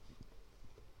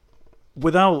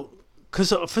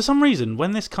 because for some reason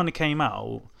when this kind of came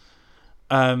out,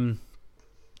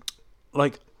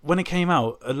 like when it came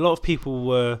out, a lot of people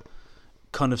were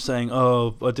kind of saying,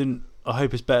 I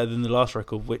hope it's better than the last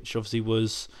record, which obviously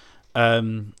was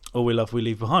All We Love We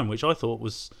Leave Behind, which I thought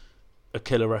was a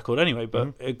killer record anyway,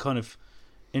 but it kind of,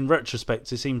 in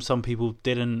retrospect, it seems some people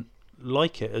didn't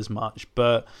like it as much,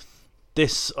 but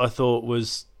this I thought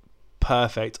was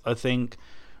perfect. I think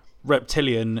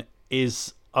Reptilian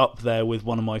is up there with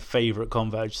one of my favourite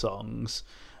Converge songs.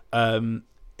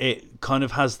 It kind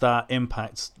of has that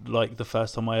impact, like the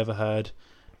first time I ever heard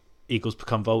Eagles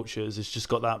Become Vultures. It's just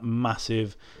got that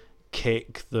massive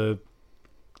kick, the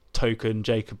Token,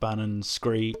 Jacob Bannon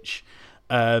screech.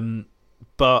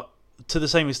 But to the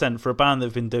same extent, for a band that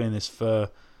have been doing this for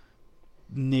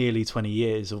nearly 20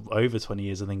 years, or over 20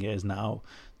 years I think it is now,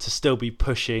 to still be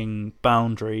pushing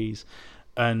boundaries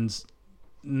and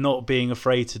not being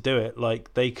afraid to do it.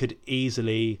 Like, they could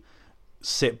easily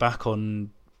sit back on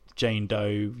Jane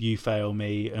Doe, You Fail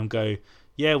Me, and go,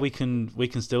 yeah, we can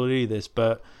still do this,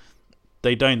 but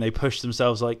they don't. They push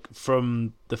themselves, like,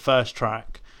 from the first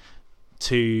track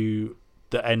to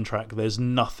the end track, there's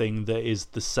nothing that is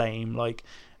the same. Like,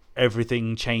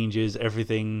 everything changes,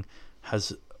 everything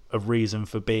has a reason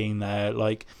for being there.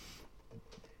 Like,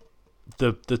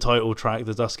 the title track,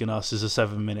 The Dusk in Us, is a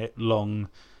 7-minute long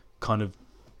kind of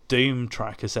doom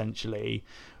track essentially,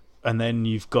 and then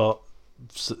you've got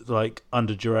like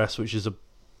Under Duress, which is a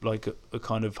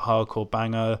kind of hardcore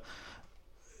banger.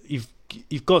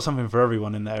 You've got something for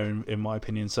everyone in there, in my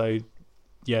opinion. So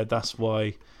yeah, that's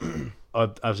why I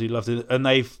absolutely loved it. And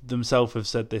they themselves have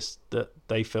said this, that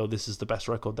they feel this is the best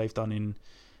record they've done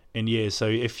in years. So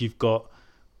if you've got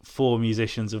 4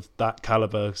 musicians of that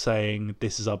caliber saying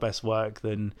this is our best work,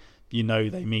 then you know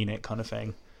they mean it, kind of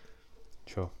thing.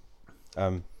 Sure.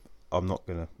 I'm not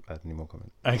going to add any more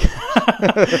comment.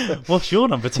 Okay. What's your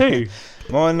number 2?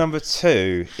 My number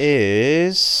 2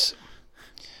 is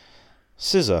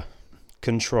Scissor,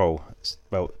 Control.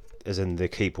 Well, as in the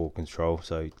keyboard control,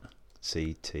 so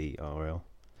CTRL.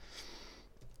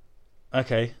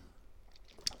 Okay.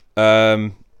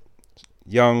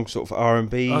 Young sort of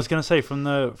R&B. I was going to say from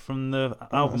the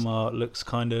album art looks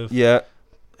kind of Yeah,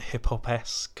 hip hop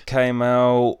esque. came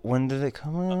out. When did it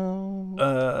come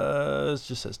out? It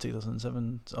just says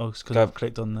 2007. Oh, because Go- I've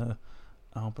clicked on the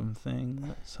album thing.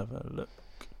 Let's have a look.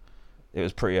 It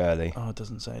was pretty early. Oh, it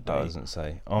doesn't say a That date. doesn't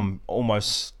say. I'm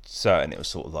almost certain it was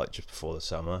sort of like just before the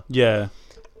summer. Yeah.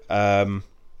 Hadn't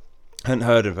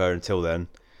heard of her until then.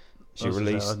 I was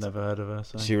gonna say, I've never heard of her.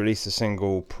 So. She released the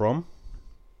single "Prom."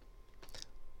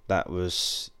 That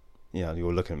was, you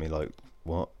were looking at me like,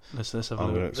 what? Let's have a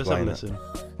I'm gonna look. Let's have a explain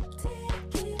listen.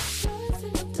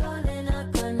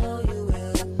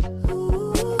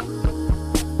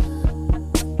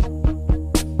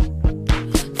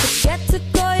 Forget to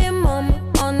call your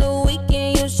mama on the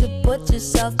weekend. You should put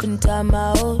yourself in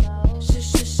timeout.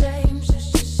 Shame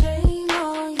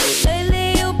on you.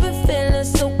 Lately you've been feeling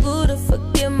so good. To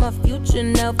forget my future,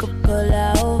 never pull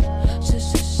out.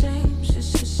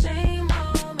 Shame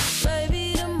on me.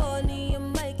 Baby, the money you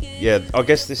make it. Yeah, I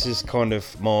guess this is kind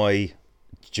of my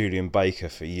Julian Baker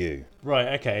for you.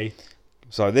 Right. Okay.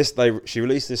 So she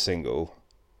released this single,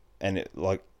 and it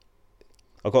like,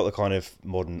 I got the kind of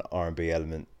modern R&B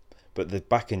element, but the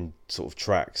backing sort of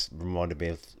tracks reminded me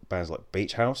of bands like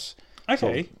Beach House. Okay.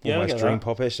 Sort of Yeah. I almost get dream that.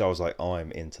 popish. I was like,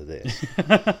 I'm into this.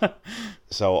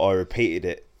 So I repeated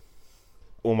it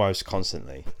almost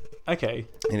constantly, Okay.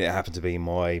 and it happened to be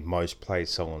my most played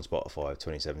song on Spotify of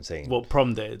 2017. What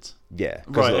Prom did? Yeah,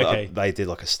 'cause Right, okay. they did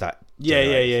like a stat. Yeah.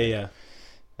 generator thing. Yeah.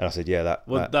 And I said, yeah, that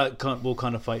Well, that will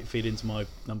kind of feed into my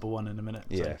number one in a minute.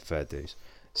 so. yeah, fair dues.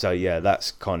 So yeah,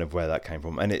 that's kind of where that came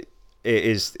from, and it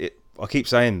is. I keep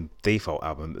saying default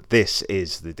album, but this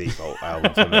is the default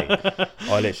album for me.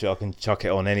 I can chuck it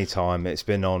on any time. It's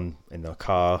been on in the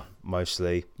car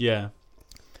mostly. Yeah.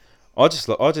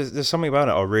 There's something about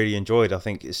it I really enjoyed. I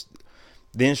think it's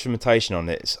the instrumentation on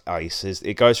it's ace.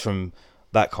 It goes from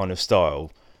that kind of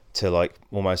style to like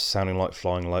almost sounding like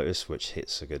Flying Lotus, which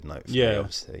hits a good note for me, Yeah.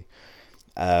 obviously.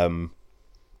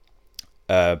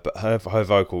 But her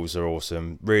vocals are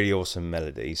awesome, really awesome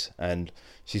melodies, and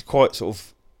she's quite sort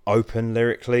of open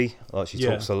lyrically. Like she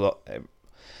Yeah. talks a lot,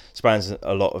 spans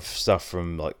a lot of stuff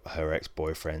from like her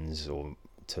ex-boyfriends or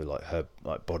to like her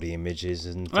like body images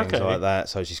and things Okay. like that.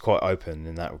 So she's quite open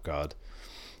in that regard.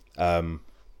 I'm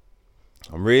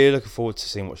really looking forward to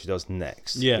seeing what she does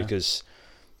next. Yeah. Because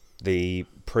the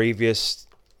previous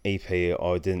EP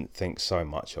I didn't think so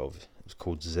much of. It was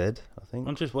called Z, I think.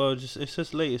 It's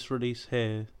just latest release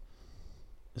here.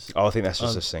 Oh, I think that's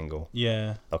just a single,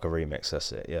 Yeah. like a remix.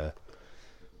 That's it. Yeah.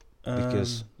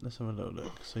 Because- let's have a little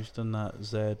look. So she's done that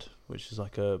Z, which is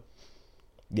like a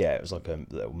Yeah, it was like a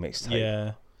little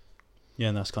mixtape. yeah,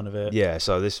 and that's kind of it. Yeah,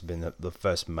 so this has been the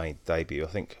first main debut. I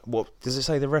think. What does it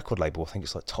say? The record label? I think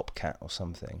it's like Top Cat or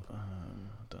something. I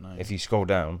don't know. If you scroll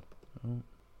down. Oh.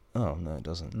 Oh no, it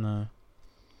doesn't. No.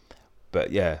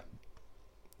 But yeah,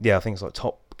 I think it's like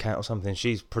Top Cat or something.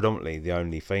 She's predominantly the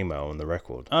only female on the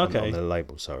record. Okay. On the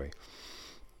label, sorry.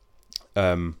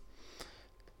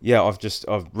 Yeah,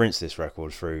 I've rinsed this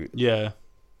record through Yeah.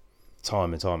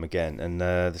 time and time again, and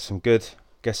there's some good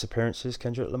guest appearances.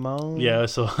 Kendrick Lamar. Yeah. I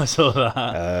saw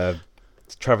that.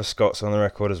 Travis Scott's on the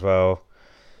record as well.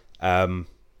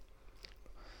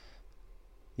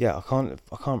 Yeah, I can't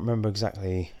remember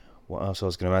exactly what else I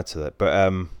was going to add to that,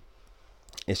 but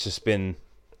it's just been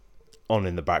on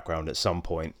in the background at some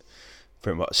point,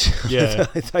 pretty much. Yeah. on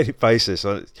a daily basis.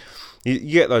 You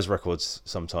get those records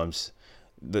sometimes,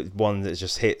 the one that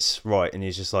just hits right, and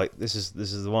you're just like, this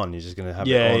is the one. You're just going to have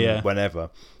Yeah, it on yeah. whenever.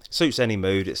 Suits any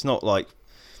mood. It's not like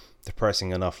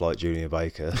depressing enough like Julian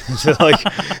Baker. So like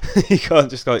you can't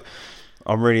just like,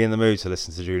 I'm really in the mood to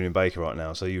listen to Julian Baker right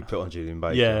now, so you put on Julian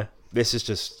Baker. Yeah. This is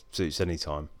just suits any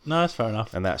time, No, that's fair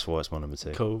enough. and that's why it's my number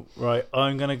two. Cool. Right.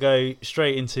 I'm gonna go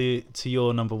straight into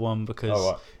your number one because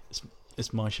All right.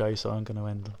 it's my show, so I'm gonna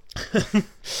end.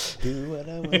 Do what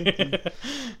I want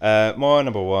to. My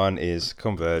number one is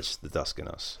Converge, The Dusk in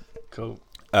Us. Cool.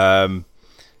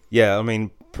 Yeah, I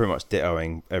mean, pretty much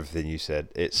dittoing everything you said.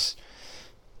 It's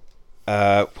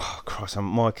Christ,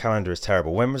 my calendar is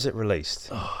terrible. When was it released?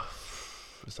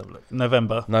 Let's have a look.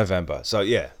 November. November. So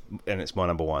yeah, and it's my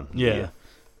number one. Yeah.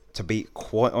 To be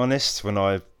quite honest, when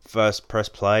I first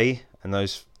pressed play and the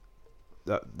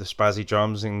spazzy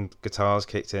drums and guitars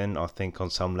kicked in, I think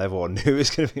on some level I knew it was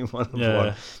going to be my number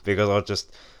one, because I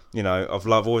just,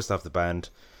 always loved the band.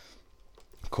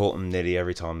 Caught them nearly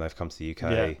every time they've come to the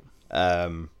UK.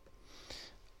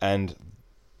 And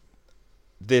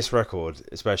this record,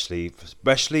 especially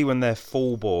when they're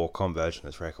full bore Converge on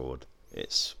this record,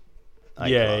 it's A+.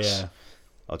 Yeah.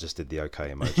 I just did the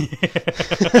okay emoji.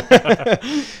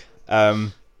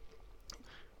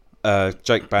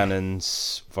 Jake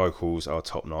Bannon's vocals are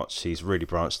top notch. He's really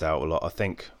branched out a lot. I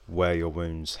think Where Your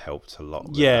Wounds helped a lot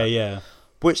with that. Yeah.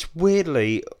 Which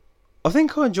weirdly, I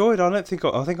think I enjoyed. I think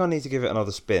I need to give it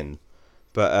another spin,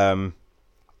 but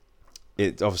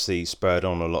it obviously spurred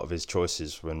on a lot of his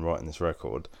choices when writing this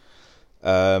record.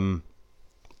 Kurt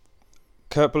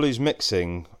Ballou's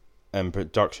mixing and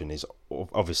production is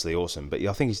obviously awesome, but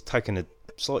I think he's taken a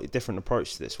slightly different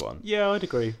approach to this one. Yeah, I'd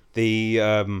agree.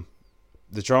 The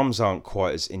drums aren't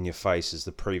quite as in your face as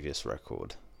the previous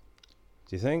record.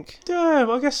 Do you think? Yeah,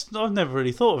 I guess I've never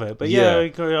really thought of it, but yeah, I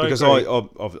agree. Because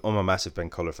I'm a massive Ben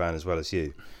Collar fan as well as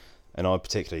you, and I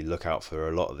particularly look out for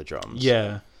a lot of the drums.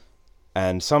 Yeah.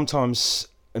 And sometimes,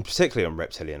 and particularly on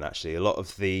Reptilian, actually, a lot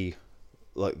of the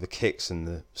kicks and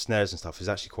the snares and stuff is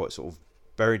actually quite sort of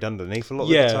buried underneath a lot of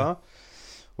the guitar,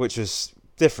 which was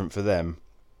different for them.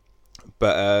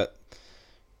 But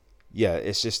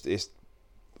it's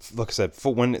like I said,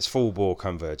 when it's full bore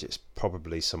Converge, it's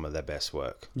probably some of their best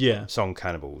work. Yeah. Song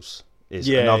Cannibals is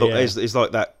is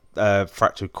like that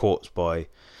Fractured Quartz by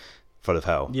Full of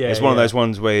Hell. Yeah, it's one of those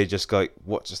ones where you're just like,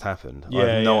 what just happened?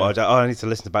 I need to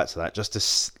listen back to that just to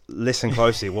listen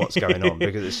closely what's going on,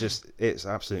 because it's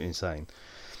absolutely insane.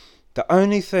 The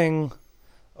only thing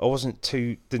I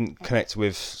didn't connect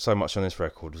with so much on this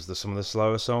record was some of the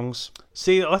slower songs.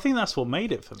 See, I think that's what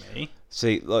made it for me.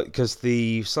 See, like, because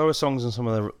the slower songs on some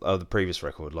of the previous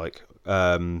record, like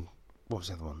what was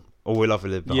the other one? All We Love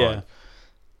We Live Behind. Yeah.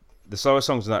 The slower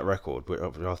songs on that record, which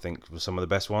I think were some of the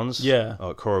best ones. Yeah.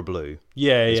 Like Cora Blue.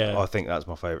 Yeah. I think that's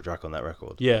my favourite track on that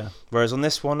record. Yeah. Whereas on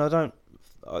this one, I don't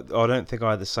think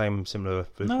I had the similar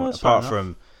viewpoint, that's apart fair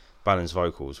enough. from Bannon's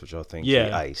vocals, which I think he Yeah.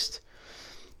 aced.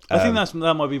 I think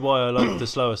that might be why I like the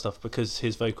slower stuff, because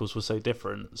his vocals were so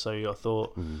different. So I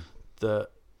thought that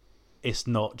it's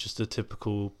not just a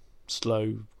typical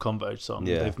slow Converge song.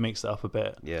 Yeah. They've mixed it up a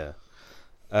bit. Yeah.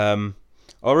 I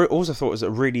also thought it was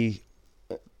a really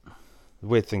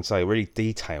weird thing to say, a really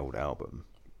detailed album.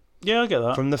 Yeah, I get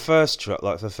that. From the first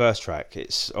track,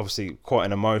 it's obviously quite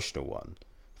an emotional one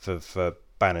for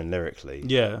Bannon lyrically.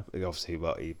 Yeah. Obviously,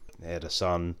 he had a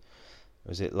son.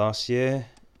 Was it last year?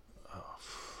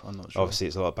 I'm not sure. Obviously,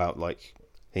 it's a lot about like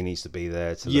he needs to be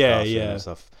there to look after him and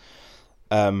stuff.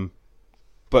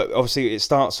 But obviously, it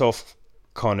starts off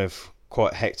kind of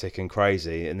quite hectic and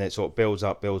crazy, and then it sort of builds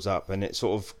up, and it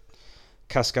sort of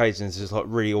cascades into this like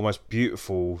really almost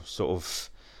beautiful sort of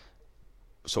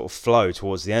flow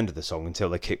towards the end of the song, until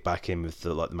they kick back in with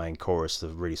the main chorus, the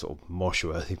really sort of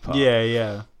mosh-worthy part.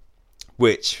 Yeah.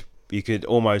 Which you could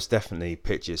almost definitely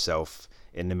picture yourself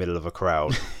in the middle of a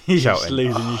crowd You're shouting, just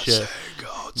losing your shit.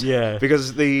 God. Yeah.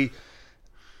 Because the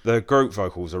group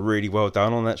vocals are really well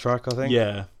done on that track, I think.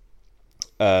 Yeah.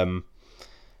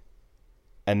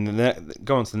 And then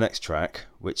go on to the next track,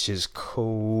 which is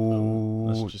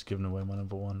called... That's just giving away my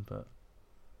number one, but...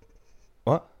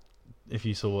 What? If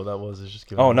you saw what that was, it's just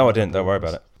giving Oh, away no, my I didn't. number Don't worry one.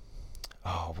 about it.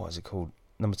 Oh, what is it called?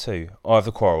 Number 2. I Have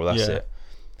the Quarrel, that's Yeah. it.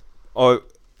 I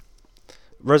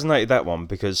resonated that one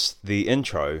because the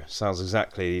intro sounds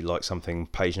exactly like something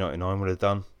Page 99 would have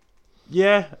done.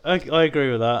 Yeah, I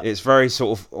agree with that. It's very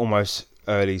sort of almost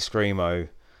early Screamo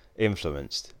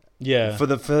influenced. Yeah. For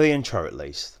the intro, at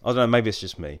least. I don't know, maybe it's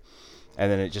just me.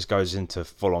 And then it just goes into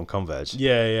full-on Converge.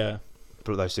 Yeah.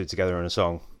 Put those two together in a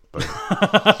song.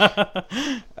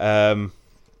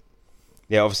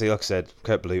 Yeah, obviously, like I said,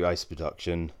 Kurt Ballou, Ace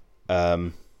Production.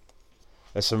 There's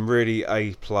some really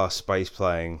A+ bass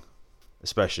playing,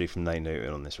 especially from Nate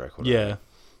Newton on this record. Yeah.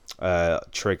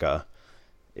 Trigger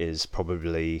is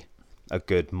probably a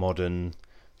good modern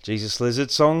Jesus Lizard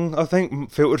song, I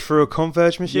think, filtered through a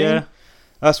Converge machine. Yeah.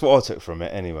 That's what I took from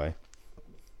it, anyway.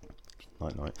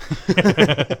 Night.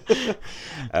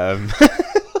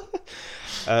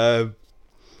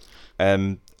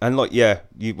 And what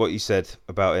you said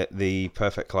about it, the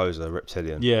perfect closer,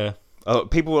 Reptilian. Yeah. A lot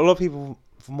of people,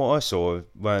 from what I saw,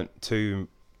 weren't too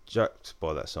jacked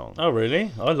by that song. Oh, really?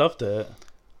 I loved it.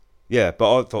 Yeah,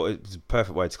 but I thought it was a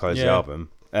perfect way to close the Yeah. album.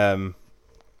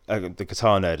 The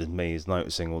guitar nerd in me is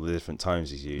noticing all the different tones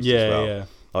he's used as Yeah, well. yeah.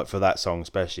 Like for that song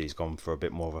especially, he's gone for a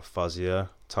bit more of a fuzzier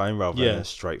tone rather Yeah. than a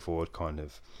straightforward kind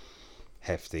of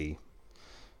hefty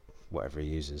whatever he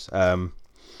uses. Yeah,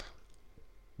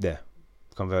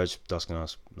 Converge, Dusk and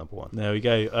Us, number 1. There we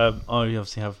go. I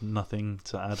obviously have nothing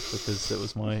to add because it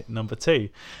was my number 2.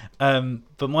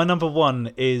 But my number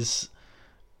 1 is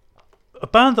a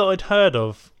band that I'd heard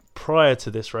of prior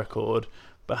to this record,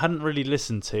 but hadn't really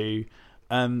listened to.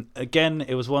 Again,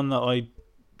 it was one that I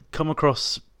come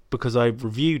across because I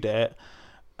reviewed it,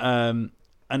 and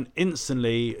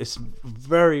instantly, it's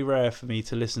very rare for me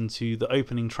to listen to the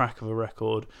opening track of a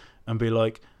record and be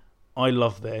like, I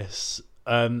love this.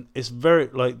 It's very,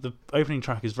 like, the opening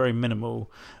track is very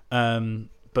minimal,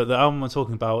 but the album I'm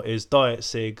talking about is Diet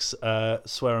Cigs,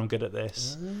 Swear I'm Good at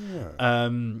This.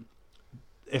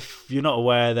 If you're not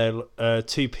aware, they're a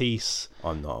two-piece.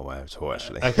 I'm not aware at all,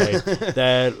 actually. Okay,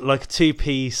 they're like a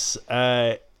two-piece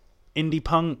indie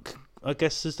punk, I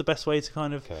guess is the best way to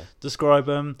kind of describe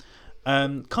them.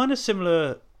 Kind of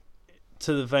similar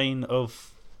to the vein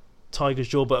of Tiger's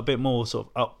Jaw, but a bit more sort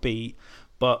of upbeat.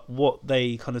 But what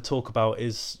they kind of talk about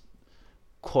is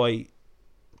quite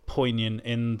poignant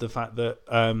in the fact that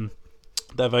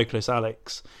their vocalist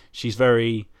Alex, she's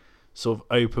very sort of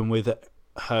open with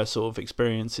her sort of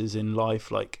experiences in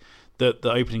life. Like the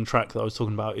opening track that I was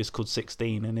talking about is called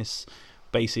 16, and it's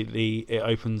basically, it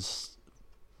opens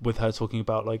with her talking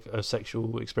about like a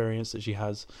sexual experience that she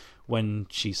has when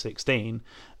she's 16,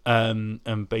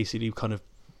 and basically kind of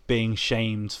being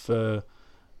shamed for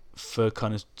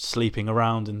kind of sleeping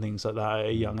around and things like that at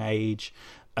a young age,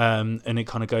 and it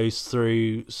kind of goes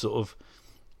through sort of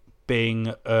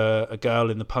being a girl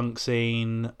in the punk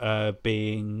scene,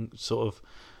 being sort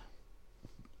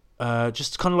of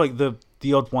just kind of like the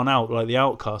odd one out, like the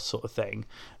outcast sort of thing,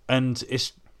 and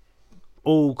it's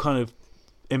all kind of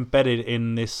embedded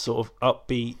in this sort of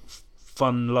upbeat,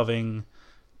 fun-loving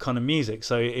kind of music.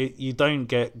 So you don't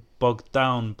get bogged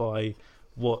down by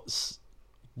what's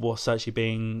actually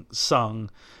being sung,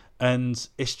 and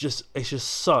it's just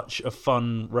such a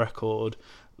fun record.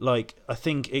 Like, I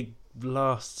think it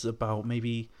lasts about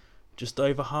maybe just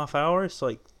over half hour. It's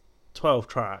like 12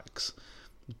 tracks,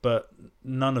 but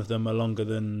none of them are longer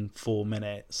than 4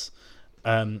 minutes.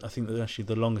 I think that actually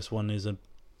the longest one is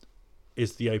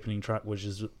the opening track, which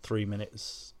is 3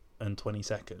 minutes and 20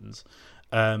 seconds.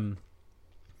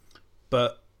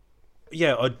 But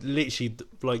yeah, I literally,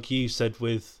 like you said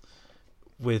with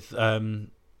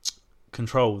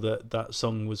Control, that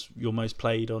song was your most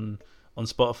played on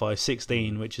Spotify.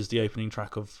 16, which is the opening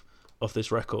track of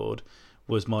this record,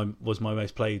 was my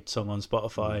most played song on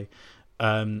Spotify.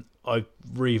 I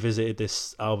revisited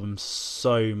this album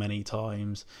so many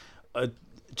times.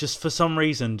 Just for some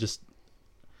reason,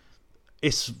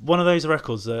 it's one of those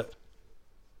records that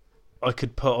I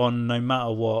could put on no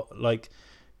matter what. Like,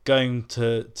 going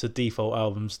to default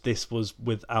albums, this was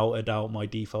without a doubt my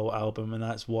default album, and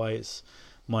that's why it's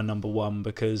my number one,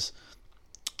 because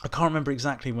I can't remember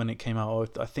exactly when it came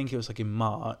out. I think it was like in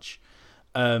March,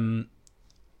 and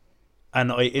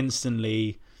I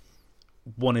instantly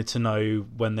wanted to know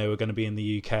when they were going to be in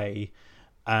the UK,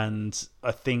 and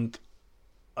I think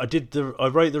I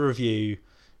wrote the review,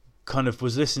 kind of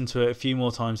was listening to it a few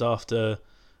more times after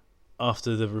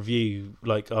the review,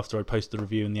 like after I posted the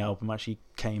review and the album actually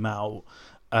came out.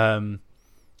 I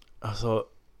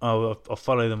thought, I'll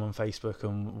follow them on Facebook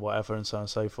and whatever, and so on and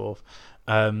so forth.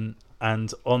 And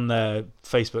on their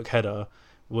Facebook header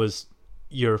was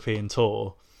European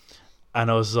tour,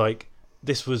 and I was like,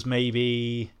 this was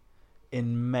maybe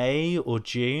in May or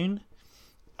June,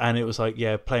 and it was like,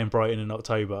 yeah, playing Brighton in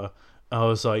October. And I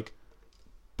was like,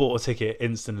 bought a ticket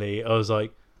instantly. I was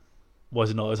like, why is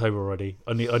it not October already?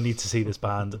 I need to see this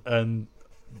band. And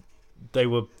they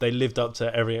lived up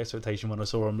to every expectation when I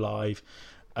saw them live.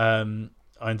 I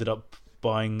ended up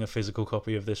buying a physical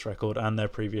copy of this record and their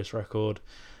previous record.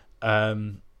 Yeah,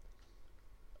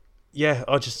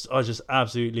 I just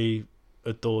absolutely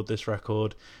adored this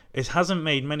record. It hasn't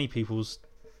made many people's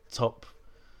top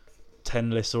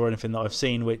 10 lists or anything that I've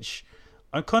seen, which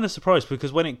I'm kind of surprised,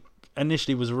 because when it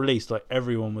initially was released, like,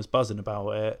 everyone was buzzing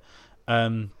about it.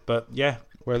 But yeah,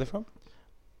 Where are they from?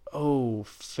 oh,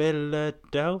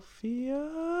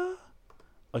 Philadelphia.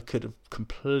 I could have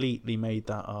completely made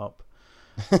that up.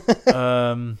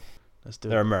 Let's do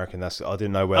They're it. American. I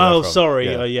didn't know where. Oh, they're from.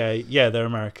 sorry. Yeah. Yeah, they're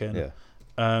American. Yeah.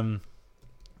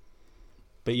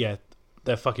 But yeah,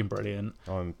 they're fucking brilliant.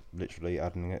 I'm literally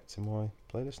adding it to my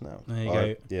playlist now. There you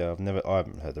go. Yeah, I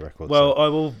haven't heard the record. Well, I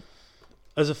will,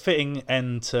 as a fitting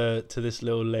end to this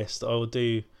little list, I will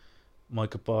do my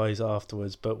goodbyes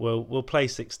afterwards. But we'll play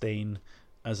 16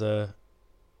 as a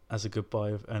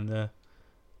goodbye and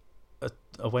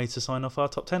a way to sign off our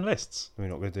top 10 lists. We're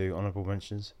not going to do honourable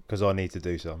mentions because I need to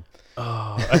do some.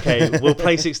 Oh, okay. We'll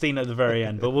play 16 at the very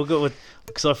end, but we'll go with,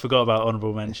 because I forgot about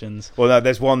honourable mentions. Well, no,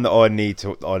 there's one that I need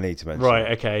to mention.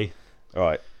 Right. Okay. All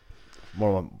right.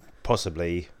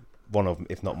 Possibly one of,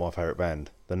 if not my favourite band,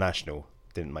 The National,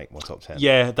 didn't make my top 10.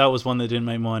 Yeah, that was one that didn't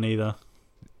make mine either.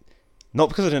 Not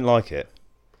because I didn't like it.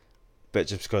 but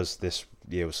just because this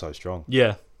year was so strong.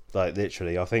 Yeah. Like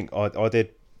literally, I think I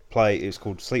did play. It's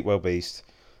called Sleep Well Beast.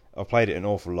 I played it an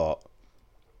awful lot,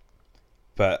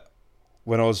 but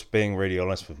when I was being really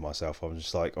honest with myself, I was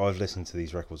just like, I've listened to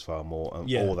these records far more,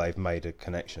 or they've made a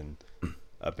connection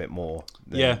a bit more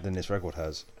than this record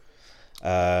has.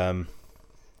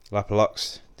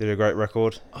 Lapalux did a great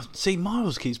record. Oh, see,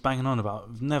 Miles keeps banging on about.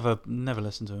 I've never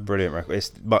listened to him. Brilliant record.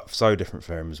 It's so different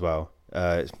for him as well.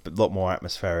 It's a lot more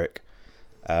atmospheric.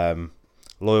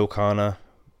 Loyal Kana,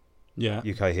 Yeah.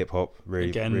 UK hip hop, really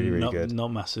Again, good. Not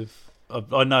massive.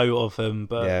 I know of him,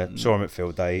 but Yeah, saw him at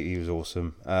Field Day. He was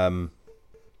awesome.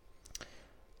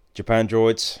 Japan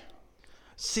Droids.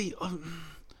 See,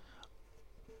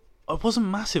 I wasn't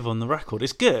massive on the record.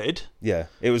 It's good. Yeah,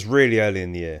 it was really early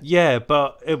in the year. Yeah,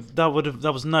 but that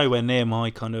was nowhere near my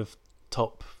kind of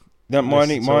top. No, my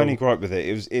list at only all. gripe with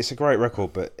it's a great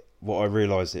record, but what I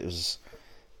realised it was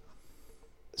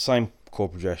same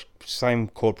chord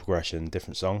progression,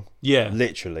 different song. Yeah.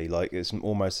 Literally, like it's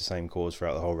almost the same chords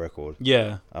throughout the whole record.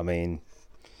 Yeah. I mean,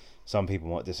 some people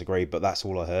might disagree, but that's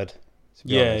all I heard. To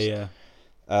be Yeah. honest. Yeah.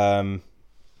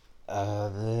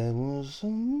 There was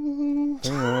hang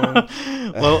on.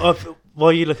 Well,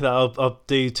 while you look at that, I'll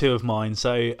do two of mine.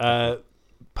 So,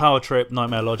 Power Trip,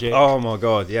 Nightmare Logic. Oh my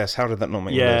god, yes! How did that not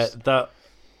make your Yeah, list? that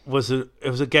was it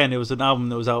was an album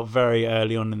that was out very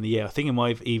early on in the year. I think it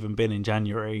might have even been in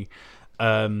January.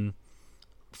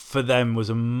 For them was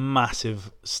a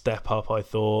massive step up, I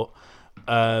thought.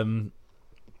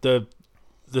 The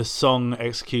song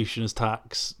Executioner's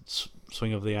Tax,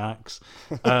 Swing of the Axe.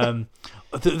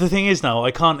 The thing is now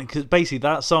I can't, because basically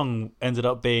that song ended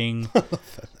up being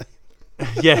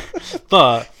yeah,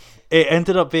 but it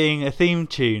ended up being a theme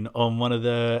tune on one of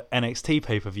the NXT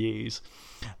pay-per-views,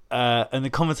 and the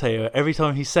commentator, every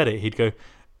time he said it, he'd go,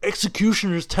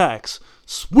 Executioner's Tax,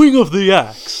 Swing of the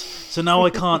Axe. So now I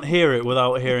can't hear it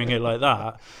without hearing it like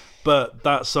that. But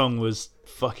that song was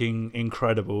fucking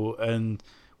incredible and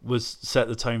was set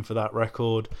the tone for that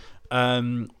record.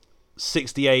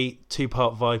 68, two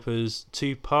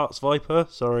parts Viper,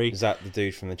 sorry. Is that the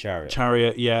dude from the Chariot?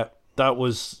 Chariot, yeah. That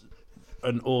was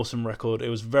an awesome record. It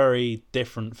was very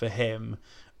different for him,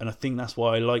 and I think that's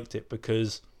why I liked it,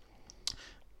 because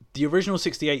the original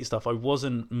 68 stuff I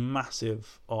wasn't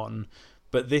massive on,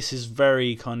 but this is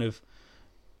very kind of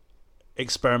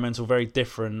experimental, very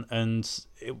different, and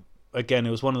it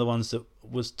was one of the ones that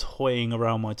was toying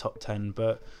around my top 10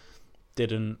 but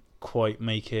didn't quite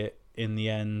make it in the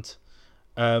end.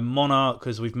 Monarch,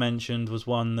 as we've mentioned, was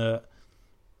one that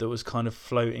was kind of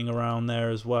floating around there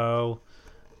as well.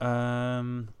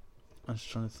 I'm just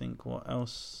trying to think what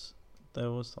else there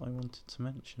was that I wanted to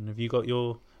mention. Have you got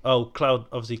your Cloud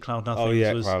Nothing? Oh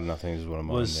yeah, Cloud Nothing is one of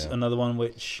mine. Was Yeah. another one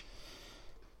which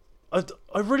I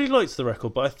really liked the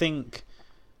record, but I think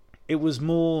it was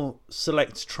more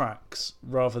select tracks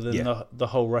rather than the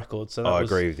whole record. So that I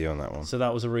agree with you on that one. So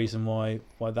that was a reason why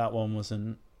that one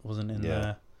wasn't in Yeah.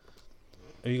 there.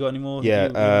 Have you got any more? Yeah,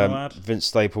 you want to add? Vince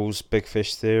Staples' Big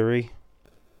Fish Theory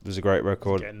was a great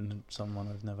record. Again, someone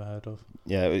I've never heard of.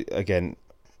 Yeah, again,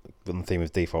 on the theme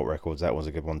of default records, that was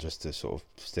a good one just to sort of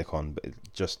stick on, but it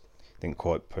just didn't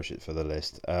quite push it for the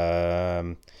list.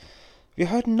 Have you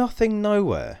heard Nothing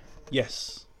Nowhere?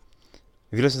 Yes.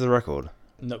 Have you listened to the record?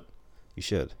 No. You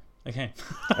should. Okay.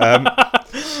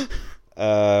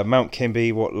 Mount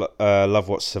Kimby, Love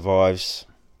What Survives.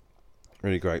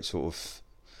 Really great sort of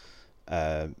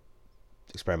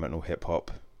experimental hip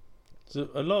hop. There's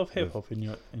a lot of hip hop in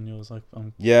yours. It was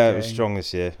Yeah, strong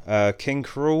this year. King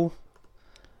Cruel.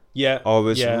 Yeah. I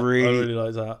really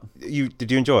like that.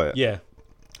 Did you enjoy it? Yeah.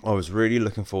 I was really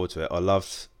looking forward to it. I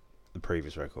loved the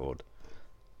previous record.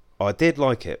 I did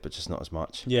like it, but just not as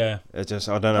much. Yeah. I don't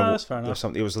know. That's fair enough.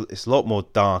 It's a lot more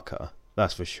darker.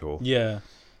 That's for sure. Yeah.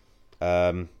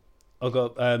 Um, I've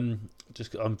got I'm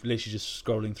literally just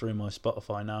scrolling through my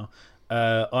Spotify now.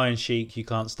 Iron Sheik, You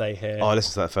Can't Stay Here. I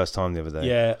listened to that first time the other day.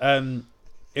 Yeah.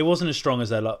 It wasn't as strong as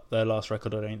their last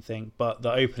record, I don't think. But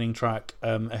the opening track,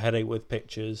 A Headache with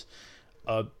Pictures,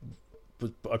 I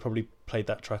probably played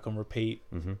that track on repeat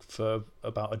for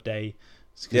about a day.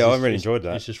 Yeah, I really enjoyed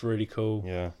that. It's just really cool.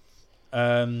 Yeah.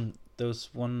 There was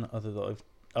one other that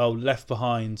Left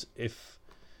Behind. If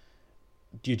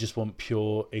you just want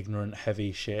pure ignorant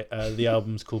heavy shit, the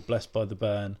album's called Blessed by the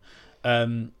Burn.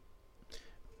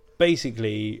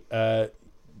 Basically,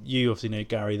 you obviously know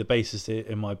Gary, the bassist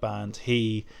in my band.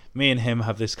 Me and him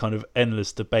have this kind of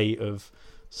endless debate of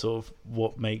sort of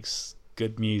what makes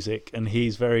good music, and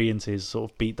he's very into his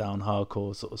sort of beatdown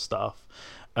hardcore sort of stuff.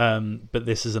 But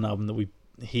this is an album that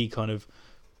he kind of,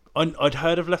 I'd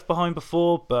heard of Left Behind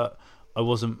before, but I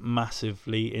wasn't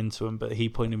massively into them, but he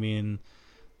pointed me in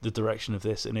the direction of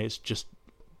this, and it's just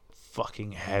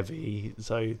fucking heavy.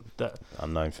 So that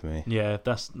Unknown for me. yeah,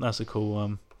 that's a cool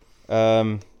one.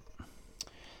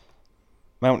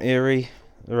 Mount Erie.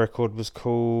 The record was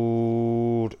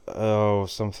called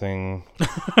something.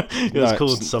 It was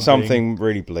called something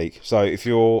really bleak. So if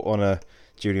you're on a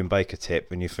Julian Baker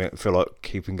tip and you feel like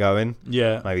keeping going,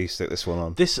 Yeah, maybe stick this one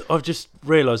on. this I've just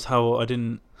realised how I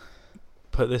didn't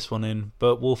put this one in,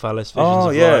 but Wolf Alice Visions Oh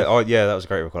of yeah, Life, that was a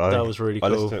great record. that was really I cool.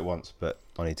 listened to it once, but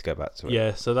I need to go back to it.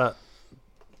 Yeah, so that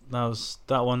was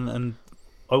that one, and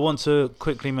I want to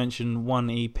quickly mention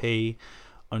one EP.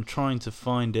 I'm trying to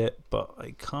find it, but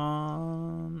I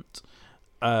can't.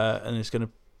 And it's going to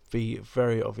be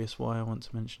very obvious why I want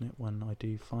to mention it when I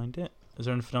do find it. Is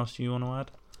there anything else you want to add?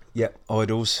 Yeah,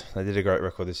 Idols. They did a great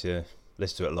record this year.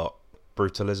 Listen to it a lot.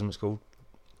 Brutalism, it's called.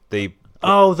 The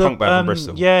The punk band from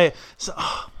Bristol. Yeah. So,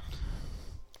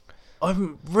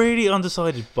 I'm really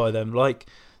undecided by them. Like,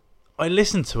 I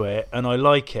listen to it and I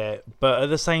like it, but at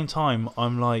the same time,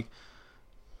 I'm like,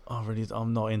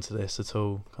 I'm not into this at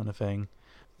all, kind of thing.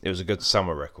 It was a good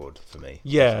summer record for me.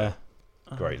 Yeah.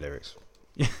 Great lyrics.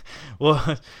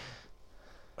 Well,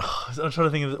 I'm trying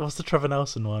to think of what's the Trevor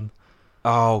Nelson one.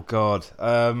 Oh God.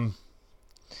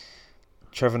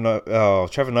 Trevor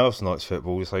Nelson likes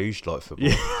football, so you should like football.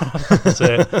 Yeah, that's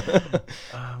it.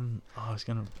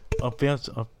 I'll be able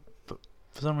to. But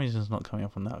for some reason, it's not coming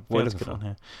up on that. I'll be What are able you to get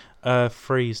looking on here.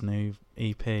 Free's new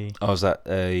EP. Oh, is that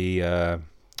a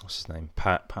what's his name?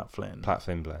 Pat Flynn.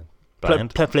 Flynn Bland.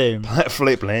 Pat Flynn. Pat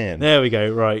Flynn Bland. There we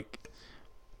go. Right.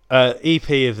 EP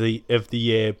of the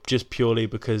year, just purely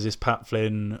because it's Pat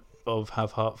Flynn of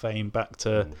Have Heart fame back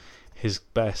to his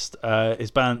best.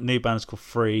 His new band is called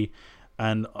Free,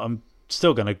 and I'm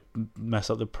still going to mess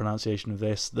up the pronunciation of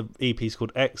this. The EP is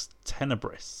called Ex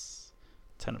Tenebris.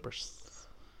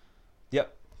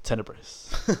 Yep.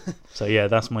 Tenebris. So yeah,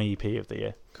 that's my EP of the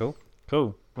year. Cool.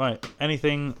 Right.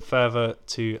 Anything further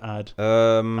to add?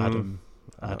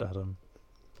 Adam.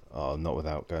 Oh, not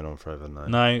without going on forever, no.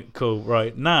 No. Cool.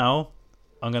 Right. Now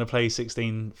I'm going to play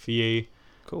 16 for you.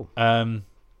 Cool.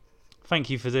 Thank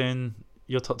you for doing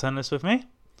your top 10 list with me.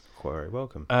 Quite very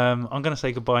welcome. I'm going to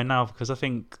say goodbye now because I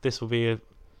think this will be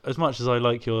as much as I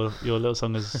like your little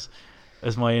song as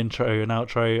my intro and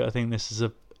outro. I think this is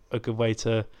a good way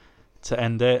to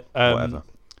end it. Whatever.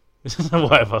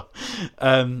 Whatever.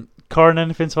 Corin,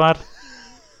 anything to add?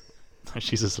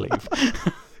 She's asleep.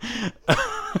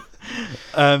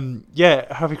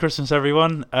 Yeah, happy Christmas,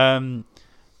 everyone.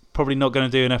 Probably not going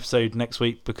to do an episode next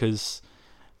week because,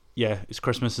 yeah, it's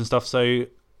Christmas and stuff. So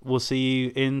we'll see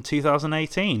you in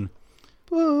 2018.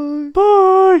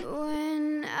 Bye.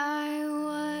 When I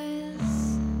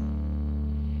was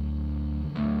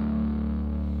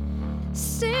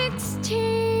 16,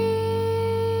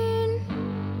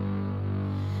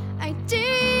 I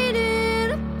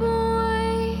dated a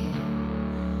boy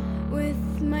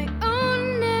with my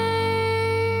own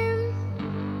name.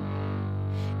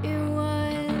 It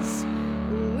was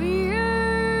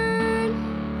weird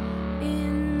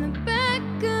in the back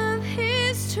of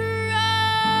his truck,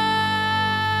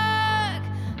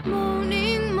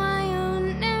 moaning my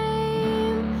own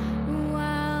name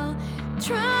while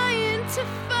trying to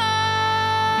fuck,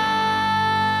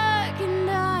 and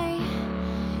I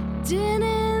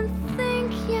didn't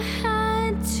think you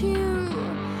had to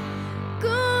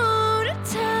go to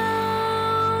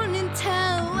town and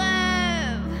tell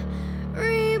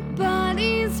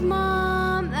everybody's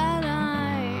mom that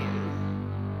I'm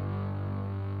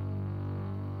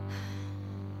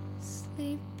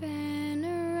sleeping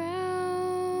around.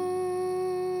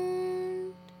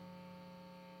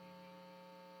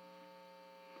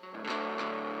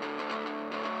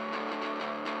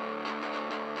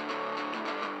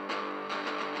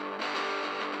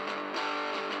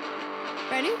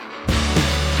 Ready?